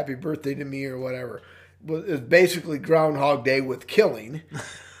 Happy Birthday to Me or whatever. It's basically Groundhog Day with killing.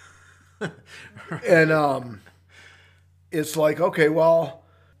 And it's like, okay, well,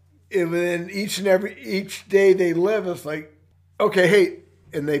 then each day they live, it's like, okay, hey,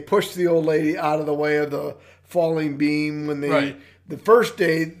 and they push the old lady out of the way of the falling beam when they, the first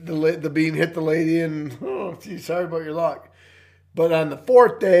day, the beam hit the lady and, oh, geez, sorry about your luck. But on the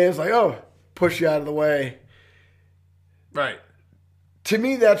fourth day, it's like, oh, push you out of the way. Right. To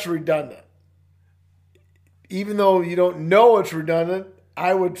me, that's redundant. Even though you don't know it's redundant,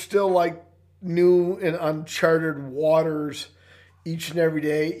 I would still like new and uncharted waters each and every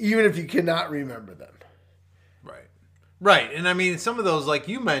day, even if you cannot remember them. Right. And I mean, some of those, like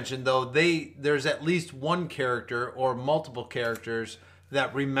you mentioned, though, there's at least one character or multiple characters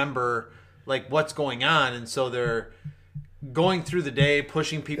that remember what's going on, and so they're going through the day,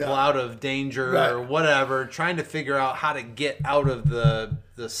 pushing people out of danger or whatever, trying to figure out how to get out of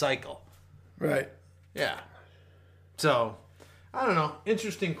the cycle. Right. Yeah. So, I don't know.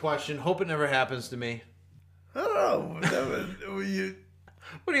 Interesting question. Hope it never happens to me. I don't know.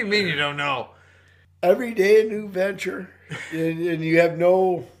 What do you mean you don't know? Every day a new venture, and you have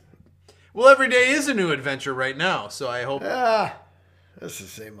no. Well, every day is a new adventure right now, so I hope. It's the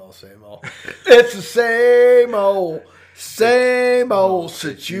same old, same old. It's the same old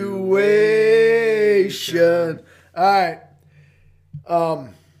situation. All right.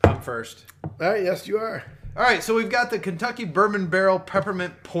 I'm first. All right. Yes, you are. All right, so we've got the Kentucky Bourbon Barrel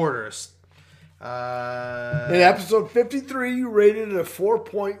Peppermint Porters. In episode 53, you rated it a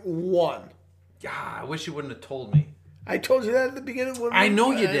 4.1. Yeah, I wish you wouldn't have told me. I told you that at the beginning. I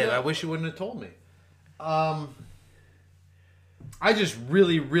know you did. I wish you wouldn't have told me. I just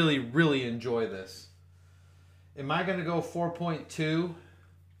really, really, really enjoy this. Am I going to go 4.2?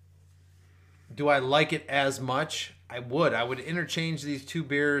 Do I like it as much? I would. I would interchange these two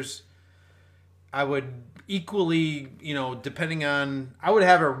beers. I would equally, depending on... I would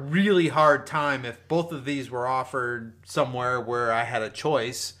have a really hard time if both of these were offered somewhere where I had a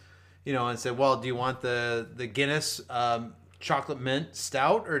choice, and said, well, do you want the Guinness chocolate mint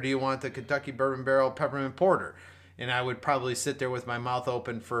stout or do you want the Kentucky Bourbon Barrel Peppermint Porter? And I would probably sit there with my mouth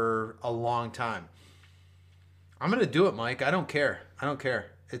open for a long time. I'm going to do it, Mike. I don't care.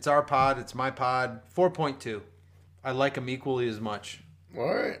 It's our pod. It's my pod. 4.2. I like them equally as much.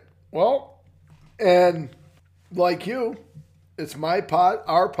 All right. Well... And like you, it's my pod,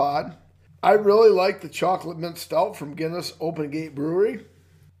 our pod. I really like the chocolate mint stout from Guinness Open Gate Brewery.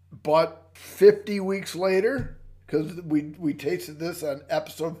 But 50 weeks later, because we tasted this on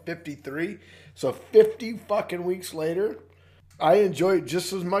episode 53, so 50 fucking weeks later, I enjoy it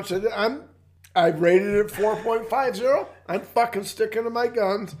just as much as I rated it 4.50. I'm fucking sticking to my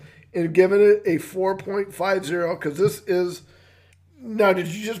guns and giving it a 4.50 because this is... Now, did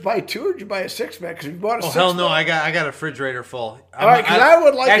you just buy two or did you buy a six-pack? Because if you bought a six-pack... hell no, I got a refrigerator full. All right, because I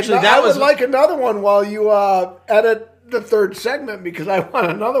would like another one while you edit the third segment because I want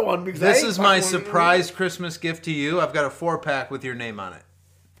another one. Because this is my surprise Christmas gift to you. I've got a 4-pack with your name on it.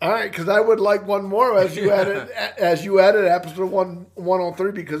 All right, because I would like one more as you edit episode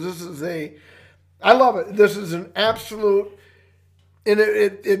 103 because this is I love it. This is an absolute... And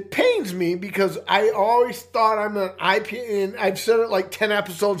it pains me because I always thought I'm an IPA, and I've said it like 10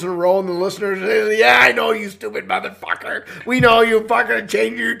 episodes in a row, and the listeners say, yeah, I know you stupid motherfucker. We know you fucking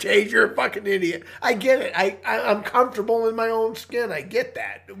change your taste. You're a fucking idiot. I get it. I'm comfortable in my own skin. I get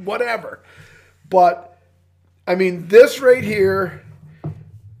that. Whatever. But, I mean, this right here,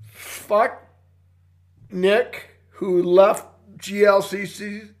 fuck Nick, who left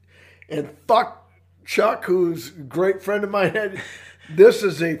GLCC, and fuck Chuck, who's a great friend of mine. This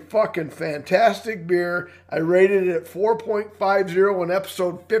is a fucking fantastic beer. I rated it at 4.50 in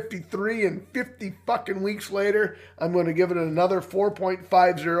episode 53, and 50 fucking weeks later, I'm going to give it another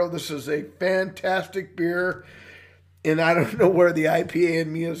 4.50. This is a fantastic beer, and I don't know where the IPA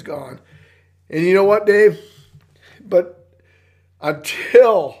in me has gone. And you know what, Dave? But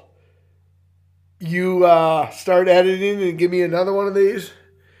until you start editing and give me another one of these,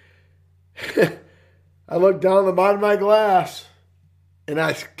 I look down the bottom of my glass, and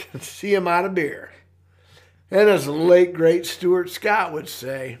I can see I'm out of beer. And as the late, great Stuart Scott would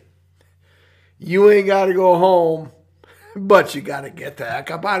say, you ain't got to go home, but you got to get the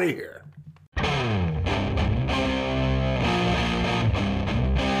heck up out of here.